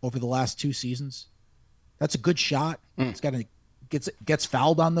range over the last 2 seasons. That's a good shot. It's gets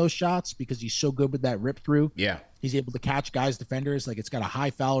fouled on those shots because he's so good with that rip through. Yeah. He's able to catch guys, defenders. Like, it's got a high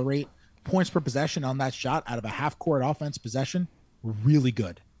foul rate. Points per possession on that shot out of a half court offense possession, really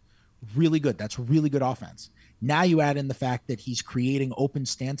good. Really good. That's really good offense. Now you add in the fact that he's creating open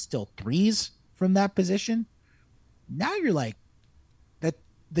standstill 3s from that position. Now you're like,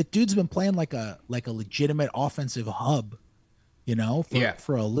 the dude's been playing like a legitimate offensive hub, you know,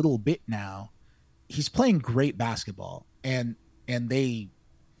 for a little bit now. He's playing great basketball, and they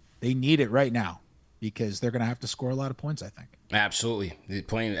need it right now because they're going to have to score a lot of points, I think. Absolutely. They're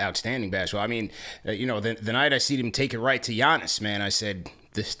playing outstanding basketball. I mean, you know, the night I see him take it right to Giannis, man, I said,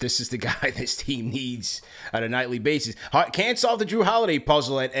 this is the guy this team needs on a nightly basis. Can't solve the Drew Holiday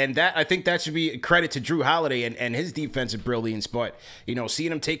puzzle, and that, I think that should be a credit to Drew Holiday and his defensive brilliance. But, you know,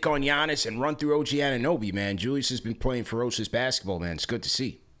 seeing him take on Giannis and run through OG Anunoby, man, Julius has been playing ferocious basketball, man. It's good to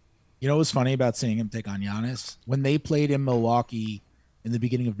see. You know what's funny about seeing him take on Giannis? When they played in Milwaukee in the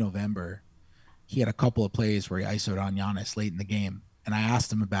beginning of November, he had a couple of plays where he ISO'd on Giannis late in the game. And I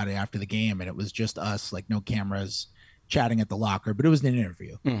asked him about it after the game, and it was just us, like no cameras, chatting at the locker, but it was an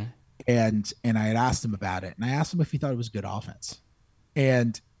interview. And I had asked him about it, and I asked him if he thought it was good offense.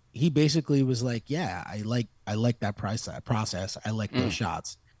 And he basically was like, yeah, I like that process. I like those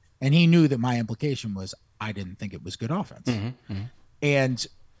shots. And he knew that my implication was I didn't think it was good offense. And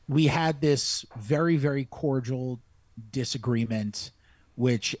we had this very, very cordial disagreement,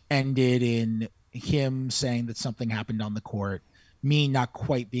 which ended in him saying that something happened on the court, me not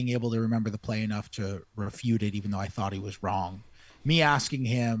quite being able to remember the play enough to refute it, even though I thought he was wrong, me asking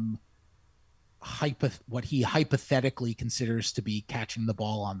him what he hypothetically considers to be catching the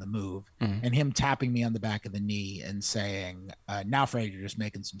ball on the move, and him tapping me on the back of the knee and saying, now Fred, you're just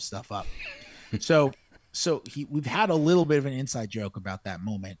making some stuff up. So we've had a little bit of an inside joke about that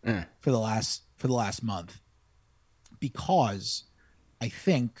moment for the last month, because I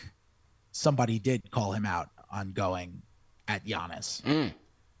think somebody did call him out on going at Giannis.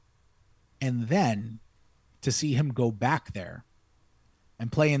 And then to see him go back there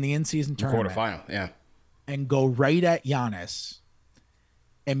and play in the in-season tournament, quarterfinal, and go right at Giannis,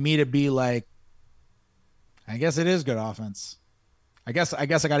 and me to be like, I guess it is good offense. I guess I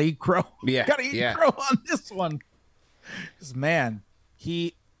got to eat crow. Got to eat crow on this one. Because, man,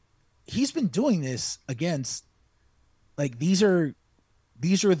 he's been doing this against, like, these are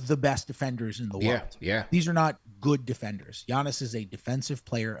the best defenders in the world. These are not good defenders. Giannis is a defensive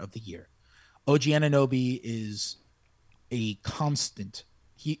player of the year. OG Anunoby is a constant.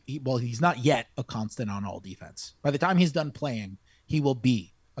 He's not yet a constant on all defense. By the time he's done playing, he will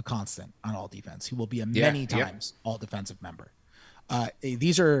be a constant on all defense. He will be a many times all defensive member.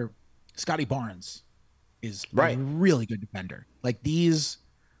 These are Scotty Barnes is a really good defender. Like, these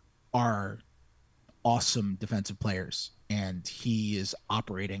are awesome defensive players, and he is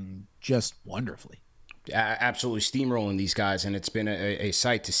operating just wonderfully. Absolutely steamrolling these guys, and it's been a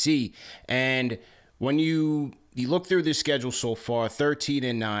sight to see. And when you look through this schedule so far,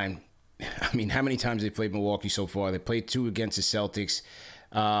 13-9. I mean, how many times they played Milwaukee so far? They played 2 against the Celtics.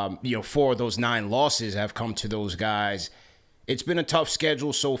 4 of those 9 losses have come to those guys. It's been a tough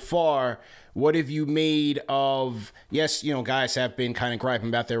schedule so far. What have you made of, yes, guys have been kind of griping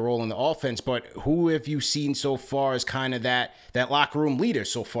about their role in the offense, but who have you seen so far as kind of that locker room leader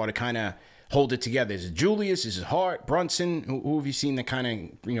so far to kind of hold it together? Is it Julius? Is it Hart? Brunson? Who have you seen that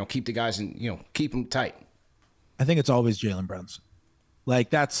kind of, keep the guys and, keep them tight? I think it's always Jalen Brunson. Like,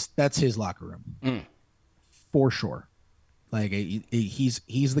 that's his locker room. For sure. Like, he's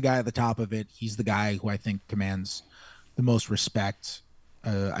the guy at the top of it. He's the guy who I think commands the most respect.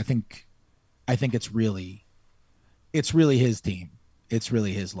 I think it's really his team. It's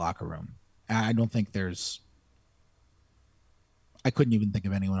really his locker room. I don't think I couldn't even think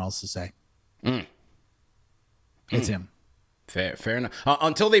of anyone else to say. It's him. Fair enough.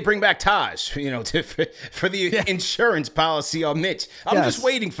 Until they bring back Taj, for the insurance policy on Mitch. I'm just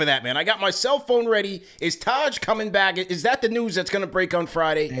waiting for that, man. I got my cell phone ready. Is Taj coming back? Is that the news that's going to break on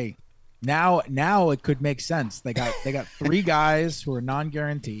Friday? Hey, now it could make sense. They got 3 guys who are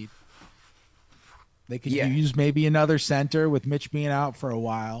non-guaranteed. They could use maybe another center with Mitch being out for a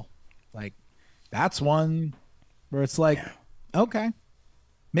while. Like, that's one where it's like, okay,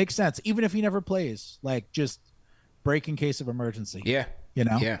 makes sense. Even if he never plays, like, just break in case of emergency.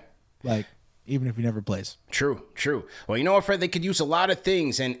 Like, even if he never plays. True. Well, you know what, Fred? They could use a lot of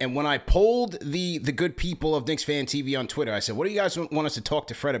things. And when I polled the good people of KnicksFanTV on Twitter, I said, what do you guys want us to talk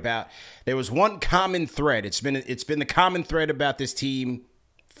to Fred about? There was one common thread. It's been the common thread about this team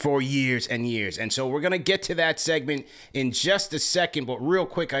for years and years. And so we're going to get to that segment in just a second. But real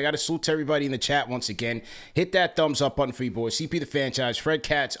quick, I got to salute to everybody in the chat once again. Hit that thumbs up button for you boys. CP the Franchise, Fred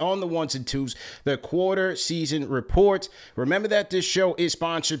Katz on the 1s and 2s, the quarter season report. Remember that this show is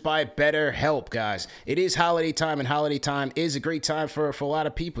sponsored by Betterhelp, guys. It is holiday time, and holiday time is a great time for a lot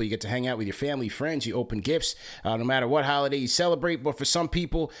of people. You get to hang out with your family, friends. You open gifts, no matter what holiday you celebrate. But for some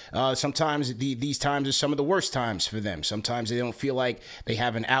people, sometimes these times are some of the worst times for them. Sometimes they don't feel like they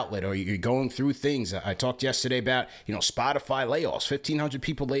have an outlet, or you're going through things. I talked yesterday about, Spotify layoffs, 1,500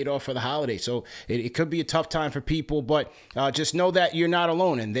 people laid off for the holiday. So it could be a tough time for people, but just know that you're not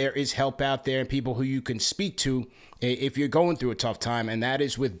alone, and there is help out there and people who you can speak to if you're going through a tough time, and that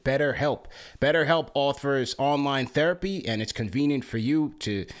is with BetterHelp. BetterHelp offers online therapy, and it's convenient for you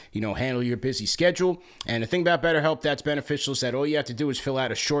to, handle your busy schedule. And the thing about BetterHelp that's beneficial is that all you have to do is fill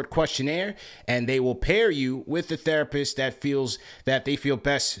out a short questionnaire, and they will pair you with a therapist that they feel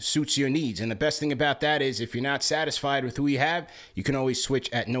best suits your needs. And the best thing about that is, if you're not satisfied with who you have, you can always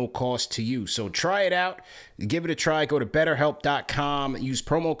switch at no cost to you. So try it out. Give it a try. Go to BetterHelp.com. Use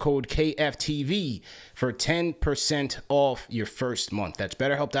promo code KFTV for 10% off your first month. That's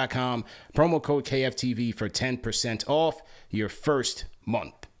BetterHelp.com. Promo code KFTV for 10% off your first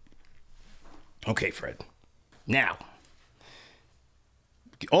month. Okay, Fred. Now,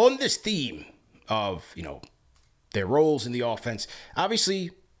 on this theme of, their roles in the offense, obviously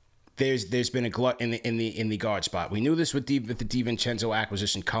there's been a glut in the guard spot. We knew this with the DiVincenzo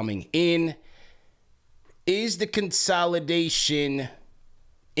acquisition coming in. Is the consolidation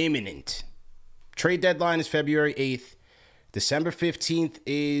imminent Trade deadline is February 8th. December 15th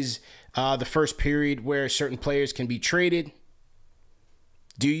is the first period where certain players can be traded.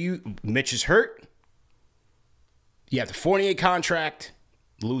 Mitch is hurt. You have the Fournier contract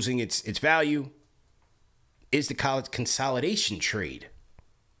losing its value. Is the college consolidation trade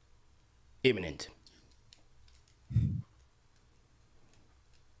imminent?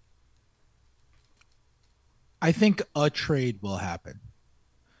 I think a trade will happen.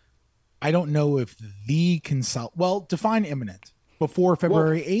 I don't know if define imminent before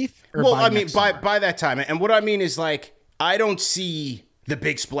February 8th or by that time. And what I mean is, like, I don't see the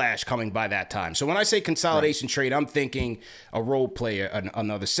big splash coming by that time. So when I say consolidation trade, I'm thinking a role player,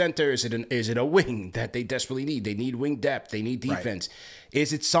 another center. Is it a wing that they desperately need? They need wing depth. They need defense. Right.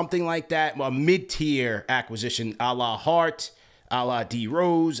 Is it something like that? A mid-tier acquisition, a la Hart, a la D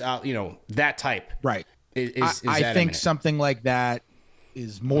Rose, that type. Right. I think something like that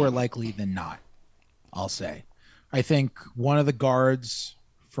is more likely than not, I'll say. I think one of the guards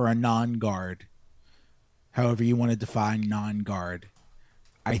for a non-guard, however you want to define non-guard,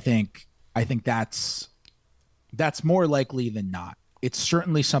 I think that's more likely than not. It's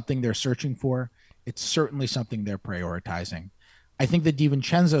certainly something they're searching for. It's certainly something they're prioritizing. I think the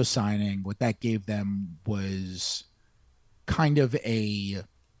DiVincenzo signing, what that gave them was kind of a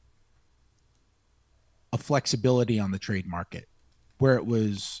flexibility on the trade market, where it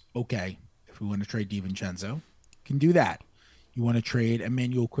was, okay, if we want to trade DiVincenzo, can do that. You want to trade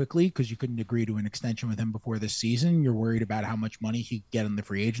Emmanuel Quickley because you couldn't agree to an extension with him before this season. You're worried about how much money he could get in the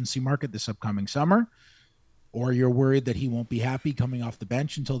free agency market this upcoming summer, or you're worried that he won't be happy coming off the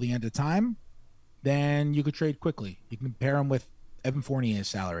bench until the end of time. Then you could trade Quickley. You can pair him with Evan Fournier's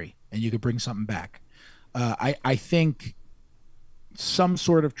salary, and you could bring something back. I think some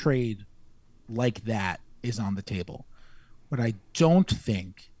sort of trade like that is on the table. What I don't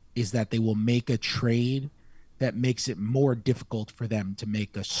think is that they will make a trade that makes it more difficult for them to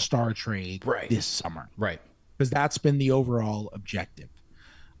make a star trade this summer. Right. Because that's been the overall objective.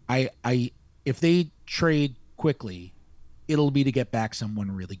 If they trade Quickley, it'll be to get back someone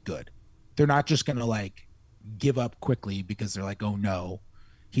really good. They're not just going to like give up Quickley because they're like, oh no,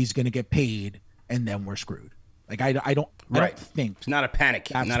 he's going to get paid and then we're screwed. Like I don't think it's not a panic.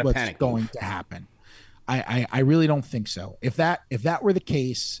 That's not a what's panic going move. to happen. I really don't think so. If that were the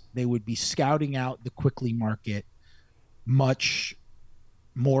case, they would be scouting out the Quickley market much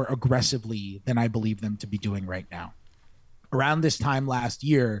more aggressively than I believe them to be doing right now. Around this time last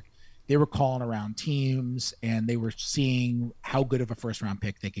year, they were calling around teams and they were seeing how good of a first round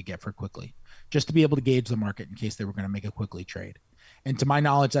pick they could get for Quickley, just to be able to gauge the market in case they were going to make a Quickley trade. And to my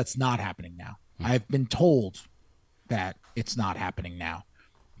knowledge, that's not happening now. I've been told that it's not happening now,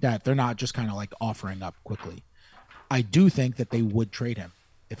 that they're not just kind of like offering up Quickley. I do think that they would trade him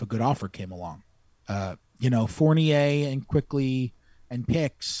if a good offer came along. Fournier and Quickley and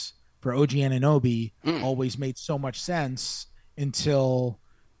picks for OG Anunoby always made so much sense until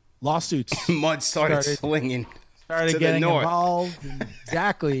lawsuits mud started swinging. Started getting involved.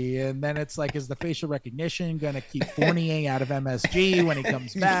 Exactly. And then it's like, is the facial recognition going to keep Fournier out of MSG when he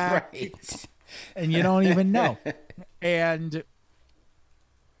comes back? Right. And you don't even know. And,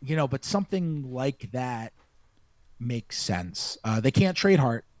 but something like that makes sense. They can't trade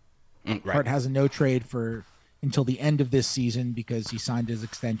Hart. Right. Hart has a no trade until the end of this season because he signed his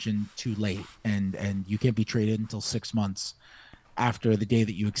extension too late. And you can't be traded until 6 months after the day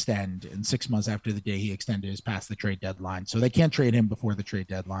that you extend, and 6 months after the day he extended is past the trade deadline. So they can't trade him before the trade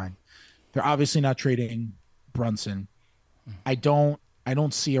deadline. They're obviously not trading Brunson. I don't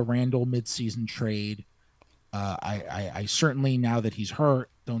see a Randle midseason trade. I certainly, now that he's hurt,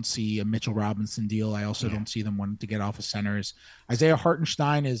 don't see a Mitchell Robinson deal. I also don't see them wanting to get off of centers. Isaiah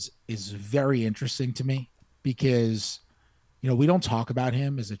Hartenstein is very interesting to me because, we don't talk about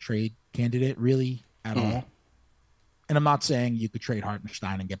him as a trade candidate really at all. And I'm not saying you could trade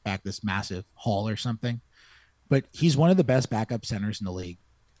Hartenstein and get back this massive haul or something, but he's one of the best backup centers in the league.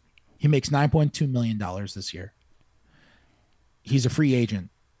 He makes $9.2 million this year. He's a free agent,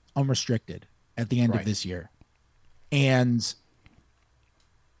 unrestricted, at the end of this year. And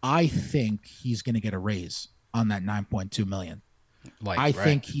I think he's going to get a raise on that $9.2 million. I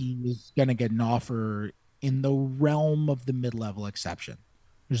think he's going to get an offer in the realm of the mid-level exception.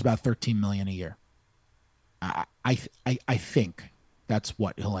 There's about $13 million a year. I think that's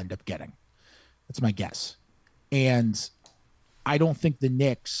what he'll end up getting. That's my guess. And I don't think the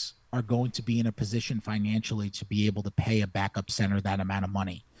Knicks are going to be in a position financially to be able to pay a backup center that amount of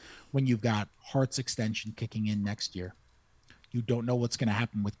money when you've got Hart's extension kicking in next year. You don't know what's going to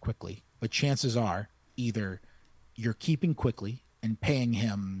happen with Quickley, but chances are either you're keeping Quickley and paying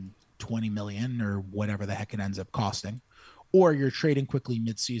him 20 million or whatever the heck it ends up costing, or you're trading Quickley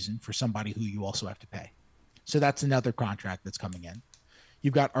midseason for somebody who you also have to pay. So that's another contract that's coming in.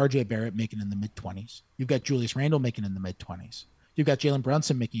 You've got RJ Barrett making in the mid 20s. You've got Julius Randle making in the mid 20s. You've got Jalen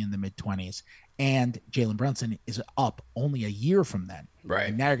Brunson making in the mid 20s, and Jalen Brunson is up only a year from then. Right.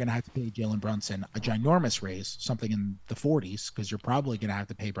 And now you're going to have to pay Jalen Brunson a ginormous raise, something in the 40s, because you're probably going to have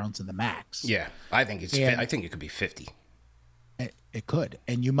to pay Brunson the max. Yeah, I think it could be 50. It could,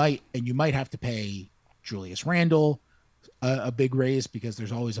 and you might have to pay Julius Randle a big raise, because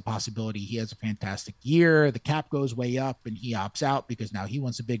there's always a possibility he has a fantastic year, the cap goes way up, and he opts out because now he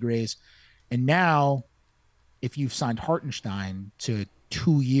wants a big raise. And now, if you've signed Hartenstein to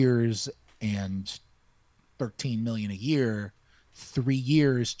 2 years and 13 million a year, 3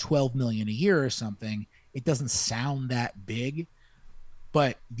 years, 12 million a year or something, it doesn't sound that big,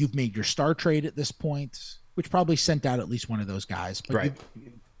 but you've made your star trade at this point, which probably sent out at least one of those guys. But right.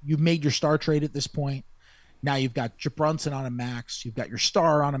 You've made your star trade at this point. Now you've got Brunson on a max. You've got your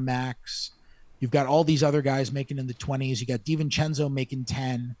star on a max. You've got all these other guys making in the 20s. You got DiVincenzo making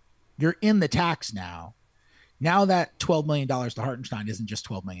 10. You're in the tax now. Now that $12 million to Hartenstein isn't just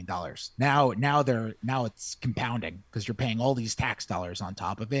 $12 million. Now it's compounding, because you're paying all these tax dollars on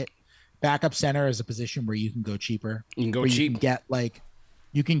top of it. Backup center is a position where you can go cheaper. You can go cheap.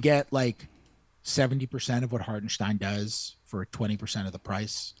 You can get like 70% of what Hartenstein does for 20% of the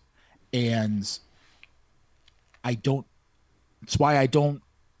price. And it's why I don't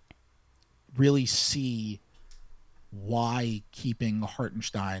really see why keeping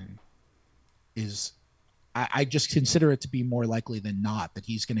Hartenstein is, I just consider it to be more likely than not that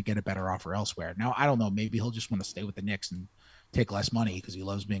he's going to get a better offer elsewhere. Now, I don't know, maybe he'll just want to stay with the Knicks and take less money because he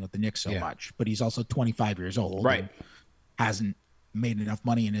loves being with the Knicks so much, but he's also 25 years old. Right. And hasn't made enough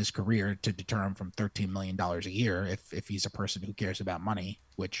money in his career to deter him from $13 million a year if he's a person who cares about money,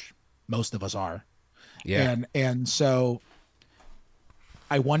 which most of us are. Yeah. And so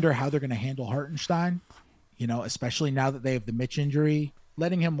I wonder how they're going to handle Hartenstein, especially now that they have the Mitch injury.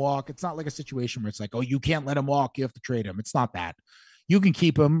 Letting him walk, it's not like a situation where it's like, oh, you can't let him walk, you have to trade him. It's not that. You can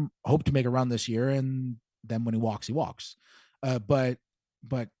keep him, hope to make a run this year, and then when he walks, he walks. But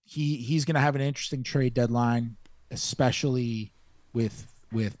he's going to have an interesting trade deadline, especially with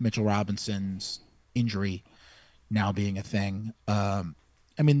Mitchell Robinson's injury now being a thing. I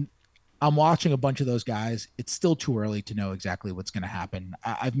mean, I'm watching a bunch of those guys. It's still too early to know exactly what's going to happen.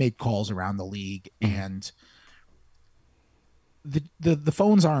 I've made calls around the league, and the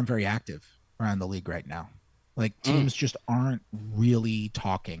phones aren't very active around the league right now. Like, teams just aren't really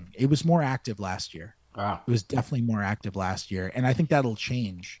talking. It was more active last year. Wow. It was definitely more active last year, and I think that'll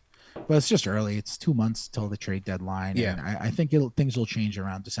change. But it's just early. It's 2 months till the trade deadline. Yeah. And I think things will change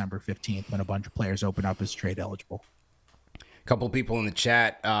around December 15th when a bunch of players open up as trade eligible. A couple of people in the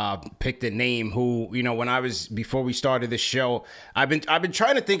chat picked a name who, before we started this show, I've been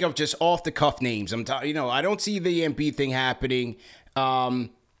trying to think of just off the cuff names. I don't see the Embiid thing happening. Spider,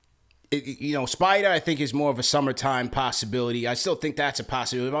 I think, is more of a summertime possibility. I still think that's a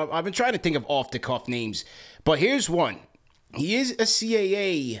possibility. I've been trying to think of off the cuff names, but here's one. He is a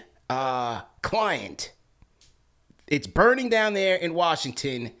CAA client. It's burning down there in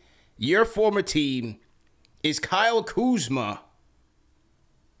Washington. Your former team. Is Kyle Kuzma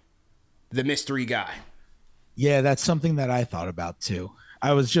the mystery guy? Yeah, that's something that I thought about too.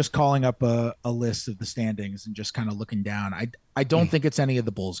 I was just calling up a list of the standings and just kind of looking down. I don't think it's any of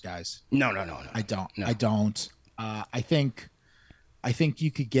the Bulls guys. No. I don't. No. I don't. I think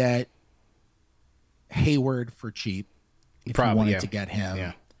you could get Hayward for cheap if you wanted to get him.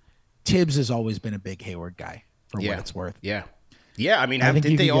 Yeah. Tibbs has always been a big Hayward guy for what it's worth. Yeah. Yeah. I mean, I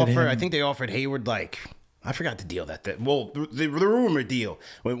think they offered Hayward I forgot the deal the rumor deal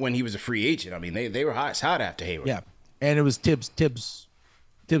when he was a free agent. I mean, they were hot after Hayward. Yeah, and it was Tibbs. Tibbs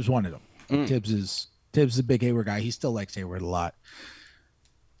wanted him. Tibbs is a big Hayward guy. He still likes Hayward a lot.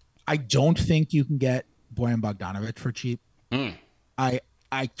 I don't think you can get Bojan Bogdanovic for cheap. I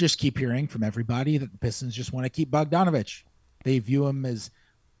just keep hearing from everybody that the Pistons just want to keep Bogdanovic. They view him as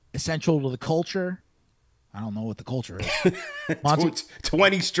essential to the culture. I don't know what the culture is.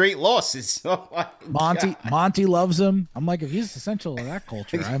 20 straight losses. Oh Monty loves him. I'm like, if he's essential to that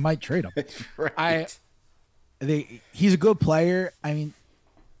culture, I might trade him. Right. He's a good player. I mean,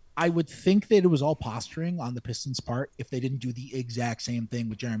 I would think that it was all posturing on the Pistons' part if they didn't do the exact same thing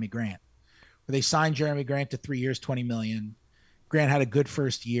with Jeremy Grant, where they signed Jeremy Grant to 3 years, $20 million. Grant had a good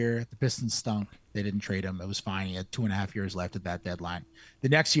first year. The Pistons stunk. They didn't trade him. It was fine. He had 2.5 years left at that deadline. The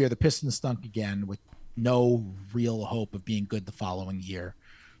next year, the Pistons stunk again with no real hope of being good the following year.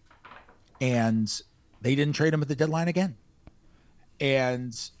 And they didn't trade him at the deadline again.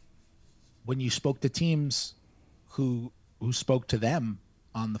 And when you spoke to teams who spoke to them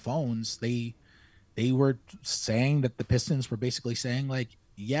on the phones, they were saying that the Pistons were basically saying like,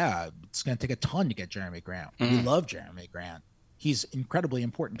 yeah, it's going to take a ton to get Jeremy Grant. We love Jeremy Grant. He's incredibly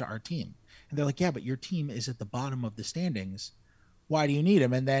important to our team. And they're like, yeah, but your team is at the bottom of the standings. Why do you need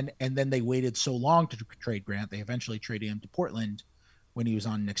him? And then they waited so long to trade Grant. They eventually traded him to Portland when he was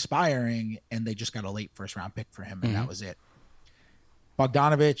on expiring, and they just got a late first round pick for him, and that was it.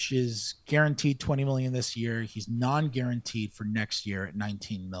 Bogdanovich is guaranteed $20 million this year. He's non-guaranteed for next year at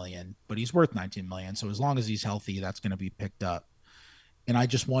 $19 million, but he's worth $19 million. So as long as he's healthy, that's going to be picked up. And I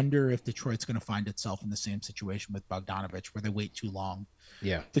just wonder if Detroit's going to find itself in the same situation with Bogdanovich, where they wait too long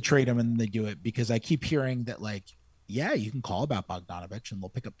to trade him and then they do it. Because I keep hearing that, like, yeah, you can call about Bogdanovich and they'll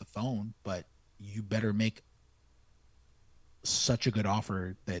pick up the phone, but you better make such a good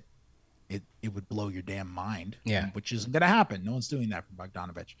offer that it would blow your damn mind. Yeah. Which isn't going to happen. No one's doing that for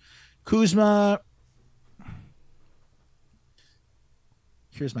Bogdanovich. Kuzma.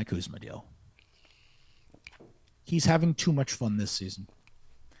 Here's my Kuzma deal. He's having too much fun this season.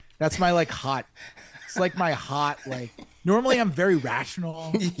 That's my hot. It's like my hot, normally I'm very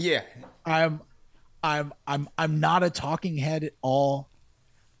rational. Yeah. I'm not a talking head at all.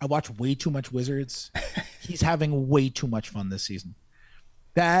 I watch way too much Wizards. He's having way too much fun this season.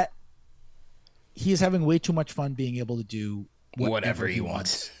 That he is having way too much fun being able to do whatever he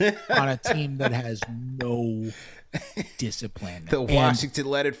wants on a team that has no discipline. The Washington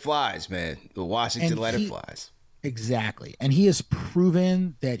let it flies, man. The Washington let it flies. Exactly. And he has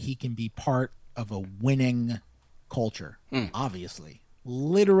proven that he can be part of a winning culture, obviously.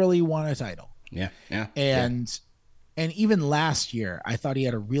 Literally won a title. Yeah. And even last year, I thought he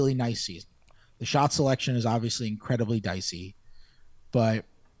had a really nice season. The shot selection is obviously incredibly dicey, but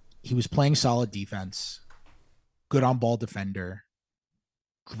he was playing solid defense, good on ball defender,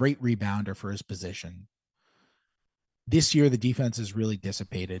 great rebounder for his position. This year, the defense is really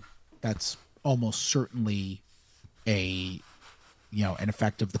dissipated. That's almost certainly an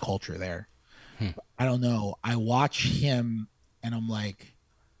effect of the culture there. I don't know. I watch him and I'm like,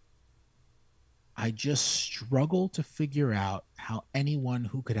 I just struggle to figure out how anyone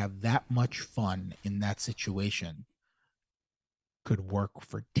who could have that much fun in that situation could work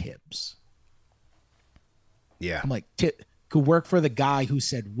for Tibbs. Yeah. I'm like, could work for the guy who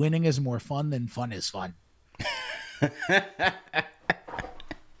said winning is more fun than fun is fun.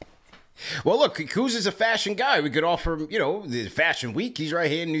 Well, look, Kuz is a fashion guy. We could offer him, the Fashion Week. He's right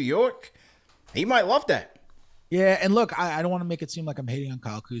here in New York. He might love that. Yeah, and look, I don't want to make it seem like I'm hating on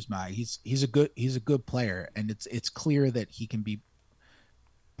Kyle Kuzma. He's a good player, and it's clear that he can be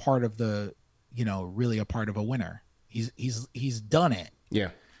part of the, really a part of a winner. He's done it. Yeah.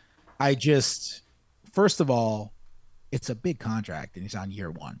 I just, first of all, it's a big contract, and he's on year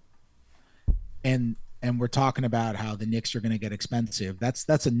one. And we're talking about how the Knicks are going to get expensive.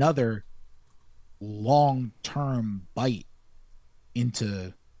 That's another long-term bite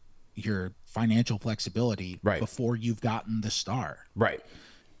into your financial flexibility before you've gotten the star. Right.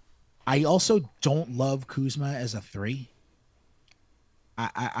 I also don't love Kuzma as a 3.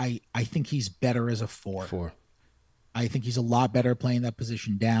 I think he's better as a 4. I think he's a lot better playing that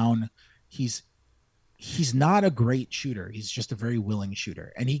position down. He's not a great shooter. He's just a very willing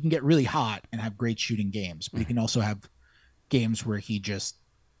shooter. And he can get really hot and have great shooting games, but he can also have games where he just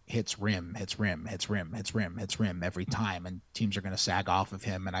hits rim every time, and teams are going to sag off of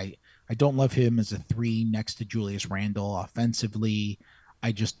him. And I don't love him as a 3 next to Julius Randle offensively.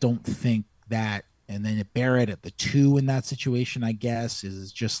 I just don't think that. And then Barrett at the 2 in that situation, I guess,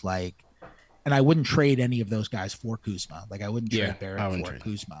 is just like, and I wouldn't trade any of those guys for Kuzma. Like I wouldn't trade Barrett for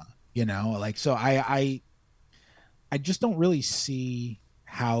Kuzma, so I just don't really see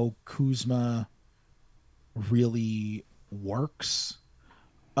how Kuzma really works.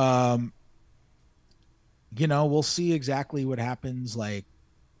 We'll see exactly what happens. Like,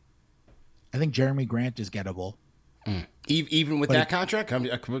 I think Jeremy Grant is gettable. Even with that contract?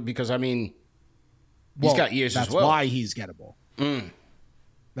 Because, he's got years as well. That's why he's gettable.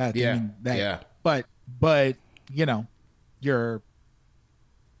 But, do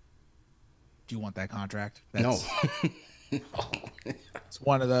you want that contract? No. It's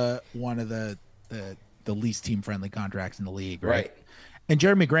one of the least team-friendly contracts in the league, right? And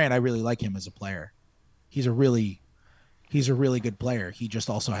Jeremy Grant, I really like him as a player. He's a really good player. He just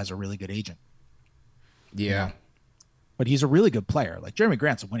also has a really good agent. Yeah. But he's a really good player. Like Jeremy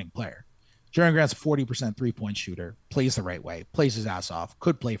Grant's a winning player. Jeremy Grant's a 40% three-point shooter, plays the right way, plays his ass off,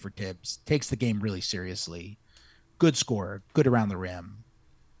 could play for Tibbs, takes the game really seriously, good scorer, good around the rim,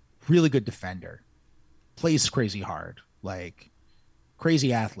 really good defender, plays crazy hard, like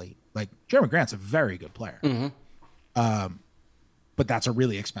crazy athlete. Like Jeremy Grant's a very good player. But that's a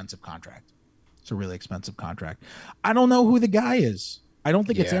really expensive contract. It's a really expensive contract. I don't know who the guy is. I don't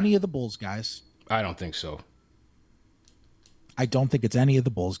think it's any of the Bulls guys. I don't think so. I don't think it's any of the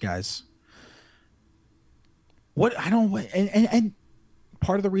Bulls guys. What I don't and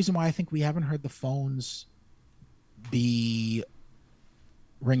part of the reason why I think we haven't heard the phones be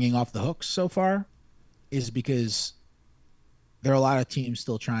ringing off the hooks so far is because there are a lot of teams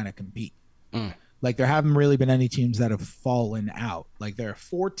still trying to compete. Like there haven't really been any teams that have fallen out. Like there are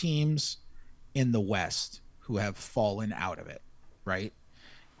 4 teams in the West who have fallen out of it, right?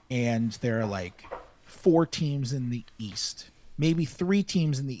 And there are like 4 teams in the East, maybe 3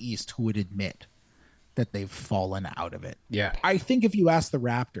 teams in the East who would admit that they've fallen out of it. Yeah. I think if you ask the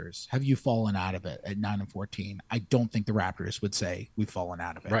Raptors, have you fallen out of it at 9-14? I don't think the Raptors would say we've fallen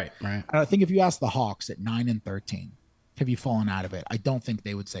out of it. Right. And I think if you ask the Hawks at 9-13, have you fallen out of it? I don't think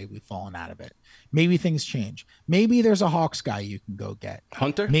they would say we've fallen out of it. Maybe things change. Maybe there's a Hawks guy you can go get.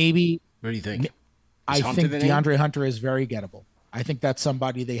 Hunter? Maybe. What do you think? I think DeAndre Hunter is very gettable. I think that's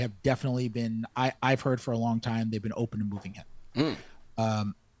somebody they have definitely been. I've heard for a long time they've been open to moving him.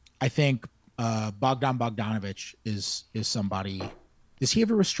 I think Bogdan Bogdanovic is somebody. Does he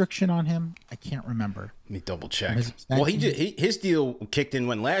have a restriction on him? I can't remember. Let me double check. Well, his deal kicked in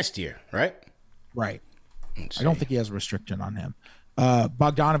when last year, right? Right. I don't think he has a restriction on him.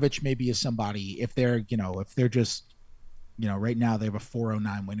 Bogdanovic maybe is somebody if they're just right now they have a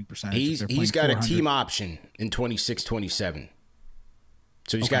 409 winning percentage. He's got a team option in 26-27.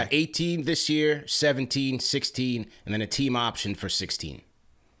 So he's got 18 this year, 17, 16, and then a team option for 16.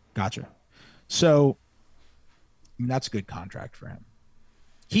 Gotcha. So that's a good contract for him.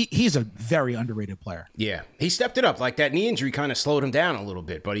 He's a very underrated player. Yeah, he stepped it up. Like that knee injury kind of slowed him down a little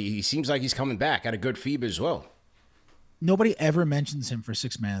bit, but he seems like he's coming back. Had a good FIBA as well. Nobody ever mentions him for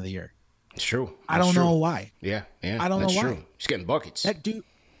 6th man of the year. It's true. I don't know why. Yeah. I don't know why. True. He's getting buckets. That dude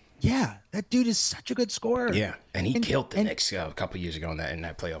is such a good scorer. Yeah, and he killed the Knicks a couple years ago in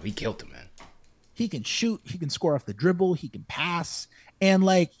that playoff. He killed them, man. He can shoot. He can score off the dribble. He can pass. And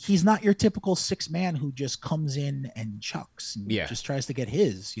like he's not your typical 6th man who just comes in and chucks and just tries to get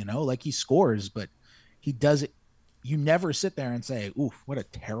his. Like he scores, but he does it. You never sit there and say, "Oof, what a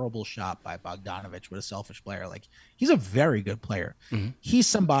terrible shot by Bogdanovic! What a selfish player!" Like he's a very good player. He's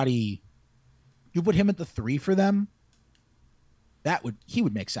somebody. You put him at the 3 for them. He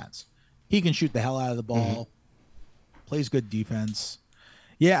would make sense. He can shoot the hell out of the ball. Plays good defense.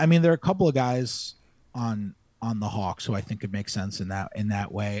 Yeah, I mean there are a couple of guys on the Hawks who I think could make sense in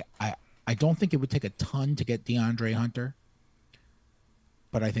that way. I don't think it would take a ton to get DeAndre Hunter,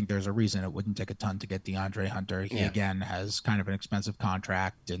 but I think there's a reason it wouldn't take a ton to get DeAndre Hunter. He again has kind of an expensive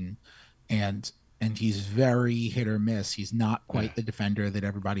contract and he's very hit or miss. He's not quite the defender that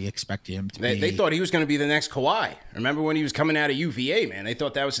everybody expected him to be. They thought he was going to be the next Kawhi. Remember when he was coming out of UVA, man? They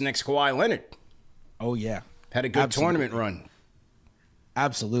thought that was the next Kawhi Leonard. Oh yeah, had a good tournament run.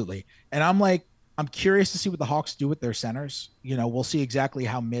 Absolutely, and I'm curious to see what the Hawks do with their centers. We'll see exactly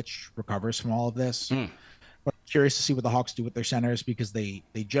how Mitch recovers from all of this. But I'm curious to see what the Hawks do with their centers because they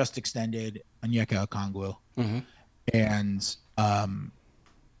just extended Onyeka Okongwu. And,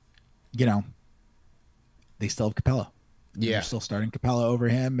 they still have Capella. Yeah. They're still starting Capella over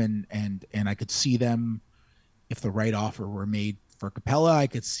him. And I could see them, if the right offer were made for Capella, I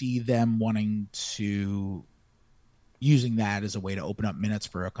could see them wanting to using that as a way to open up minutes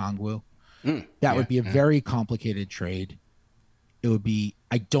for Okongwu. That would be a very complicated trade. It would be.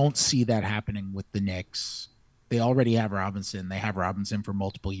 I don't see that happening with the Knicks. They already have Robinson. They have Robinson for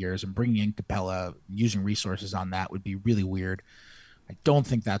multiple years, and bringing in Capella, using resources on that would be really weird. I don't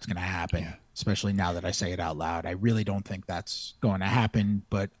think that's going to happen, especially now that I say it out loud. I really don't think that's going to happen,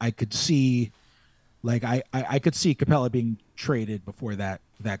 but I could see, I could see Capella being traded before that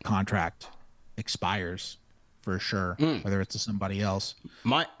contract expires. For sure, whether it's to somebody else.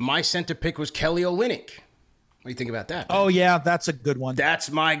 My center pick was Kelly Olynyk. What do you think about that, man? Oh, yeah, that's a good one. That's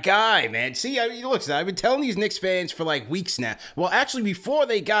my guy, man. See, look, I've been telling these Knicks fans for like weeks now. Well, actually, before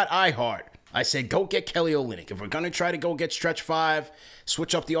they got iHeart, I said, go get Kelly Olynyk. If we're going to try to go get stretch 5,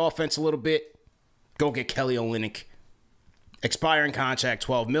 switch up the offense a little bit, go get Kelly Olynyk. Expiring contract,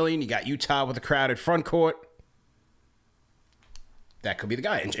 $12 million. You got Utah with a crowded front court. That could be the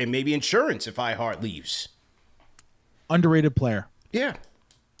guy. And maybe insurance if iHeart leaves. Underrated player. Yeah.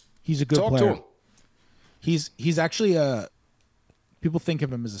 He's a good player. Talk to him. He's actually people think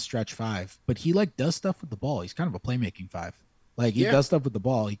of him as a stretch 5, but he does stuff with the ball. He's kind of a playmaking 5. He does stuff with the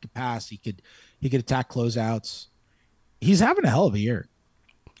ball. He could pass, he could attack closeouts. He's having a hell of a year.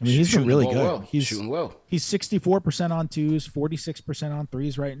 I mean, he's been really good. Well. He's shooting well. He's 64% on twos, 46% on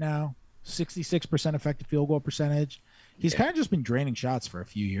threes right now, 66% effective field goal percentage. He's kind of just been draining shots for a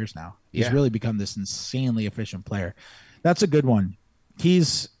few years now. He's really become this insanely efficient player. That's a good one.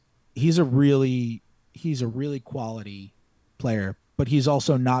 He's a really quality player, but he's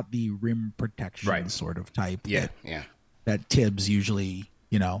also not the rim protection sort of type. That Tibbs usually,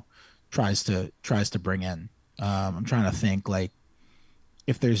 tries to bring in. I'm trying to think like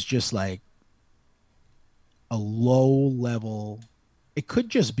if there's just like a low level, it could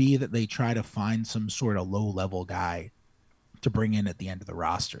just be that they try to find some sort of low level guy to bring in at the end of the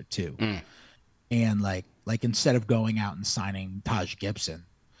roster too. And like instead of going out and signing Taj Gibson,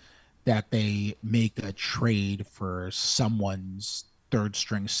 that they make a trade for someone's third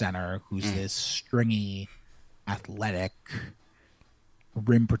string center who's this stringy, athletic,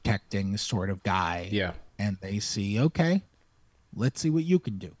 rim protecting sort of guy. Yeah. And they see, okay, let's see what you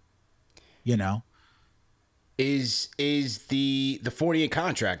can do. Is the Fournier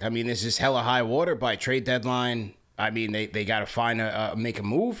contract? I mean, this is hella high water by trade deadline. I mean, they got to find make a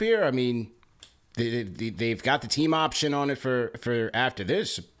move here. I mean, they've got the team option on it for after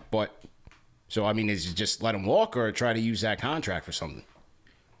this, but so I mean, is it just let him walk or try to use that contract for something?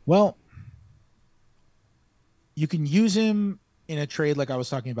 Well, you can use him in a trade like I was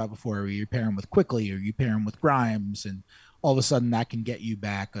talking about before, where you pair him with Quickley or you pair him with Grimes, and all of a sudden that can get you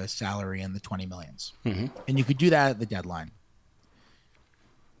back a salary in the 20 millions. And you could do that at the deadline.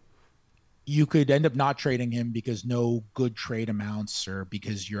 You could end up not trading him because no good trade amounts or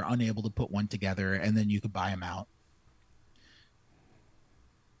because you're unable to put one together, and then you could buy him out.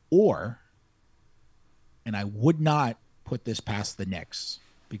 Or, and I would not put this past the Knicks,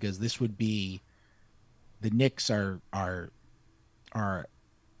 because this would be, the Knicks are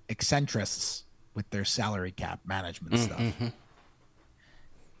eccentrics with their salary cap management stuff.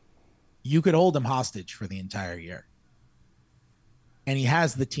 You could hold him hostage for the entire year. And he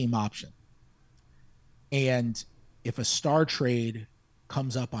has the team option. And if a star trade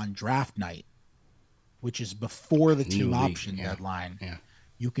comes up on draft night, which is before the team option deadline,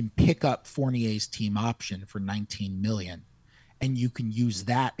 you can pick up Fournier's team option for $19 million, and you can use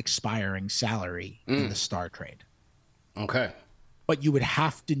that expiring salary in the star trade. Okay. But you would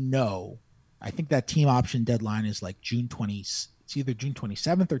have to know, I think that team option deadline is like June 20th. It's either June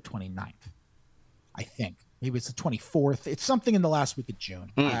 27th or 29th. I think. Maybe it's the 24th. It's something in the last week of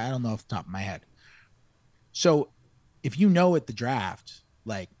June. I don't know off the top of my head. So if you know at the draft,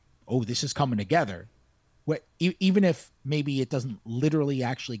 like, oh, this is coming together, even if maybe it doesn't literally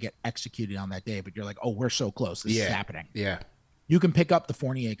actually get executed on that day, but you're like, oh, we're so close. This is happening. Yeah. You can pick up the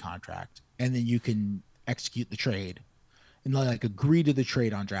Fournier contract, and then you can execute the trade and like agree to the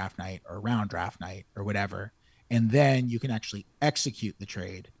trade on draft night or around draft night or whatever. And then you can actually execute the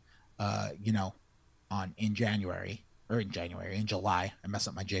trade, in July. I mess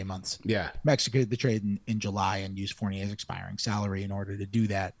up my J months. Yeah. Execute the trade in July and use Fournier's expiring salary in order to do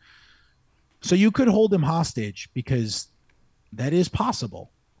that. So you could hold him hostage because that is possible.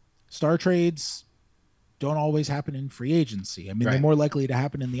 Star trades don't always happen in free agency. I mean, they're more likely to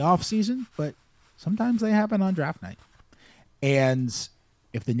happen in the off season, but sometimes they happen on draft night. And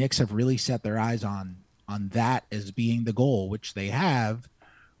if the Knicks have really set their eyes on that as being the goal, which they have,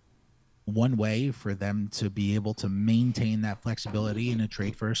 one way for them to be able to maintain that flexibility in a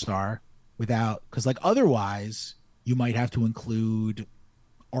trade for a star without, because like otherwise you might have to include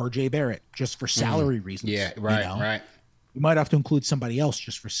RJ Barrett just for salary reasons. Yeah, right. You might have to include somebody else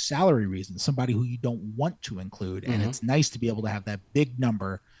just for salary reasons, somebody who you don't want to include. And it's nice to be able to have that big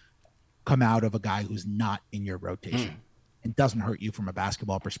number come out of a guy who's not in your rotation and doesn't hurt you from a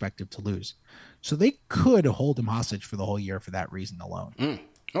basketball perspective to lose. So they could hold him hostage for the whole year for that reason alone.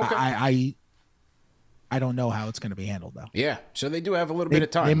 Okay. I don't know how it's going to be handled though. Yeah. So they do have a little bit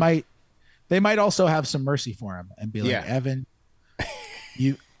of time. They might also have some mercy for him and be like, Evan,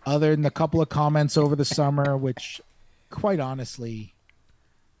 you, other than a couple of comments over the summer, which quite honestly,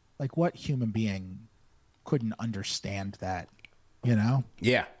 like what human being couldn't understand that,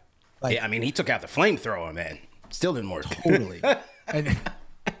 Yeah. Like, I mean, he took out the flamethrower, man. Still didn't work. Totally. And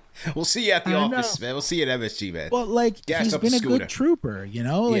we'll see you at the office, man. We'll see you at MSG, man. Well, like, he's been a good trooper,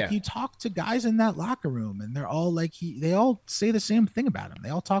 Like, you talk to guys in that locker room, and they're all like, they all say the same thing about him. They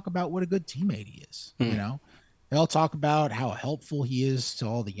all talk about what a good teammate he is, They all talk about how helpful he is to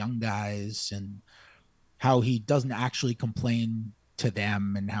all the young guys and how he doesn't actually complain to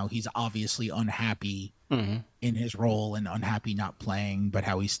them and how he's obviously unhappy in his role and unhappy not playing, but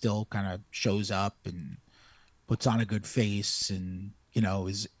how he still kind of shows up and puts on a good face and,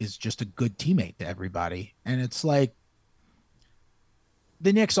 is just a good teammate to everybody. And it's like,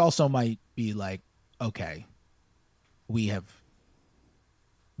 the Knicks also might be like, okay, we have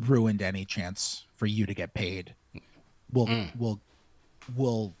ruined any chance for you to get paid. We'll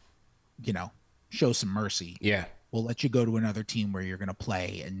show some mercy. Yeah. We'll let you go to another team where you're going to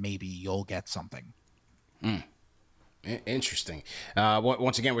play and maybe you'll get something. Interesting.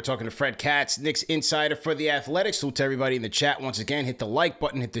 Once again, we're talking to Fred Katz, Knicks insider for The Athletic. So to everybody in the chat, once again, hit the like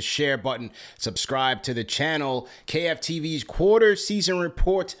button, hit the share button, subscribe to the channel. KFTV's quarter season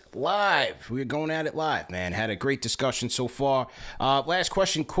report live. We're going at it live, man. Had a great discussion so far. Last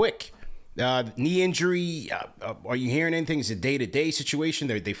question, quick. Knee injury, are you hearing anything? Is it a day-to-day situation?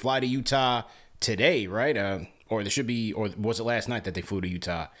 They fly to Utah today, right? Or there should be, or was it last night that they flew to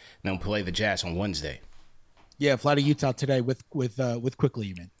Utah and they'll play the Jazz on Wednesday? Yeah, fly to Utah today with Quickley,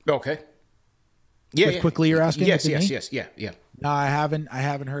 you mean? Okay. Yeah, with Quickley, you're asking? Yes. No, I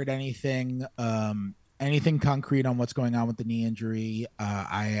haven't heard anything concrete on what's going on with the knee injury.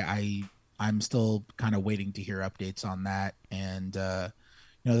 I'm still kind of waiting to hear updates on that. And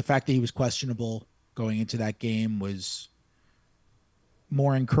the fact that he was questionable going into that game was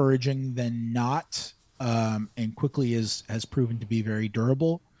more encouraging than not. And Quickley has proven to be very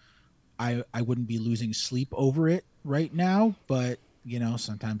durable. I wouldn't be losing sleep over it right now, but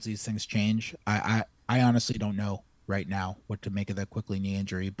sometimes these things change. I honestly don't know right now what to make of that Quickley knee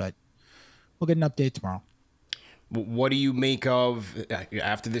injury, but we'll get an update tomorrow. What do you make of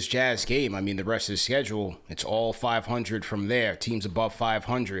after this Jazz game? I mean, the rest of the schedule, it's all 500 from there. Teams above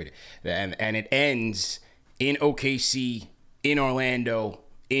 500, and it ends in OKC, in Orlando,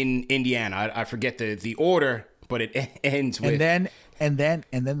 in Indiana. I forget the order, but it ends with and then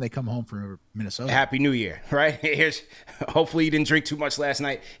they come home for Minnesota. Happy New Year, right? Hopefully you didn't drink too much last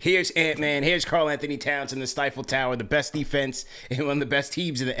night. Here's Ant-Man. Here's Karl Anthony Towns in the Stifle Tower, the best defense and one of the best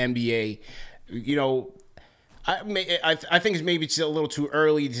teams in the NBA. I think it's a little too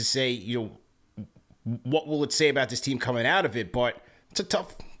early to say, what will it say about this team coming out of it? But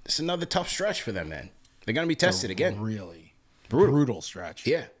it's another tough stretch for them, man. They're gonna be tested again. Really brutal stretch.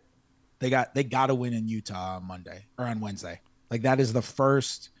 Yeah, they got to win in Utah on Monday or on Wednesday. Like, that is the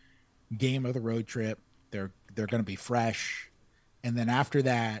first game of the road trip. They're gonna be fresh, and then after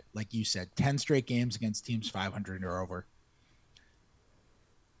that, like you said, 10 straight games against teams 500 or over,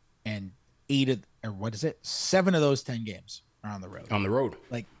 and 7 of those 10 games are on the road. On the road.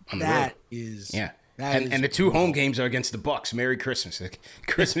 Like, on the that road. is yeah. And the 2 home games are against the Bucks. Merry Christmas.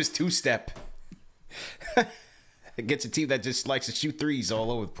 Christmas two-step. Against a team that just likes to shoot threes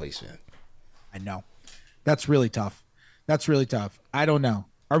all over the place, man. I know. That's really tough. I don't know.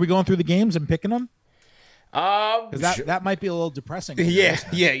 Are we going through the games and picking them? Because that might be a little depressing. Yeah.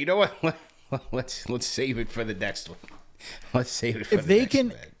 You know what? Let's save it for the next one. Let's save it for if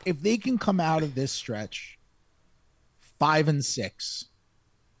they can come out of this stretch 5-6,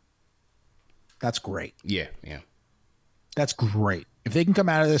 that's great. Yeah. That's great. If they can come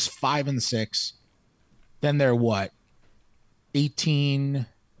out of this 5-6, then they're what? 18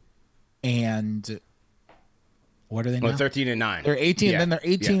 and what are they now? 13-9. They're 18, then they're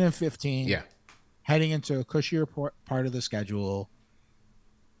 18 and 15. Yeah. Heading into a cushier part of the schedule,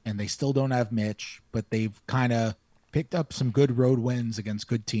 and they still don't have Mitch, but they've kind of picked up some good road wins against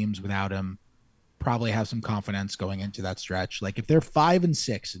good teams without him. Probably have some confidence going into that stretch. Like, if they're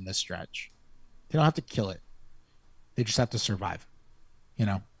 5-6 in this stretch, they don't have to kill it. They just have to survive.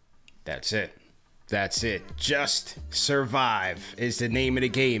 That's it. Just survive is the name of the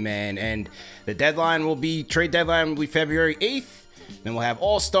game, man. And the trade deadline will be February 8th. Then we'll have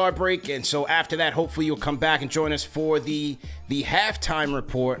All-Star break. And so after that, hopefully you'll come back and join us for the halftime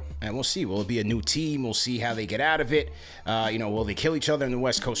report. And we'll see. Will it be a new team? We'll see how they get out of it. Will they kill each other in the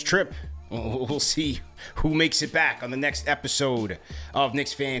West Coast trip? We'll see who makes it back on the next episode of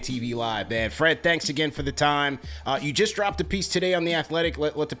Knicks Fan TV Live, man. Fred, thanks again for the time. You just dropped a piece today on The Athletic.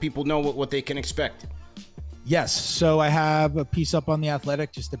 Let the people know what they can expect. Yes. So I have a piece up on The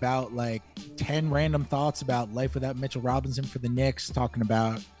Athletic just about like 10 random thoughts about life without Mitchell Robinson for the Knicks, talking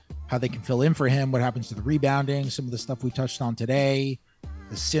about how they can fill in for him, what happens to the rebounding, some of the stuff we touched on today,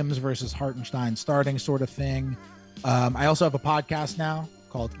 the Sims versus Hartenstein starting sort of thing. I also have a podcast now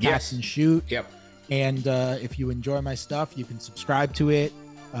called Katz and Shoot. Yep. And if you enjoy my stuff, you can subscribe to it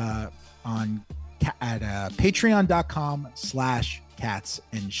at patreon.com/Katz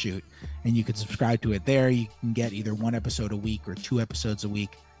and Shoot. And you can subscribe to it there. You can get either 1 episode a week or 2 episodes a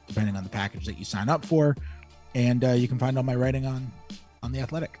week, depending on the package that you sign up for. And you can find all my writing on The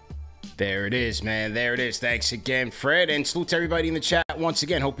Athletic. There it is, man. There it is. Thanks again, Fred. And salute to everybody in the chat once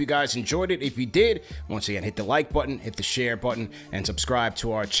again. Hope you guys enjoyed it. If you did, once again, hit the like button, hit the share button, and subscribe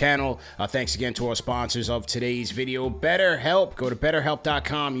to our channel. Thanks again to our sponsors of today's video, Betterhelp. Go to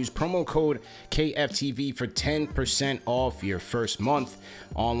betterhelp.com. Use promo code KFTV for 10% off your first month.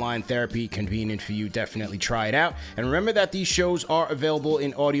 Online therapy, convenient for you. Definitely try it out. And remember that these shows are available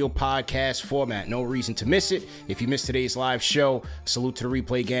in audio podcast format. No reason to miss it. If you missed today's live show, salute to the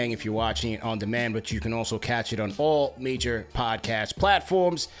replay gang if you're watching it on demand, but you can also catch it on all major podcast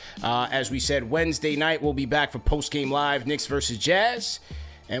platforms. As we said, Wednesday night we'll be back for post-game live, Knicks versus Jazz,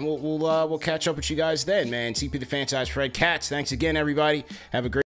 and we'll catch up with you guys then, man. CP the Fan Size, Fred, Katz. Thanks again, everybody. Have a great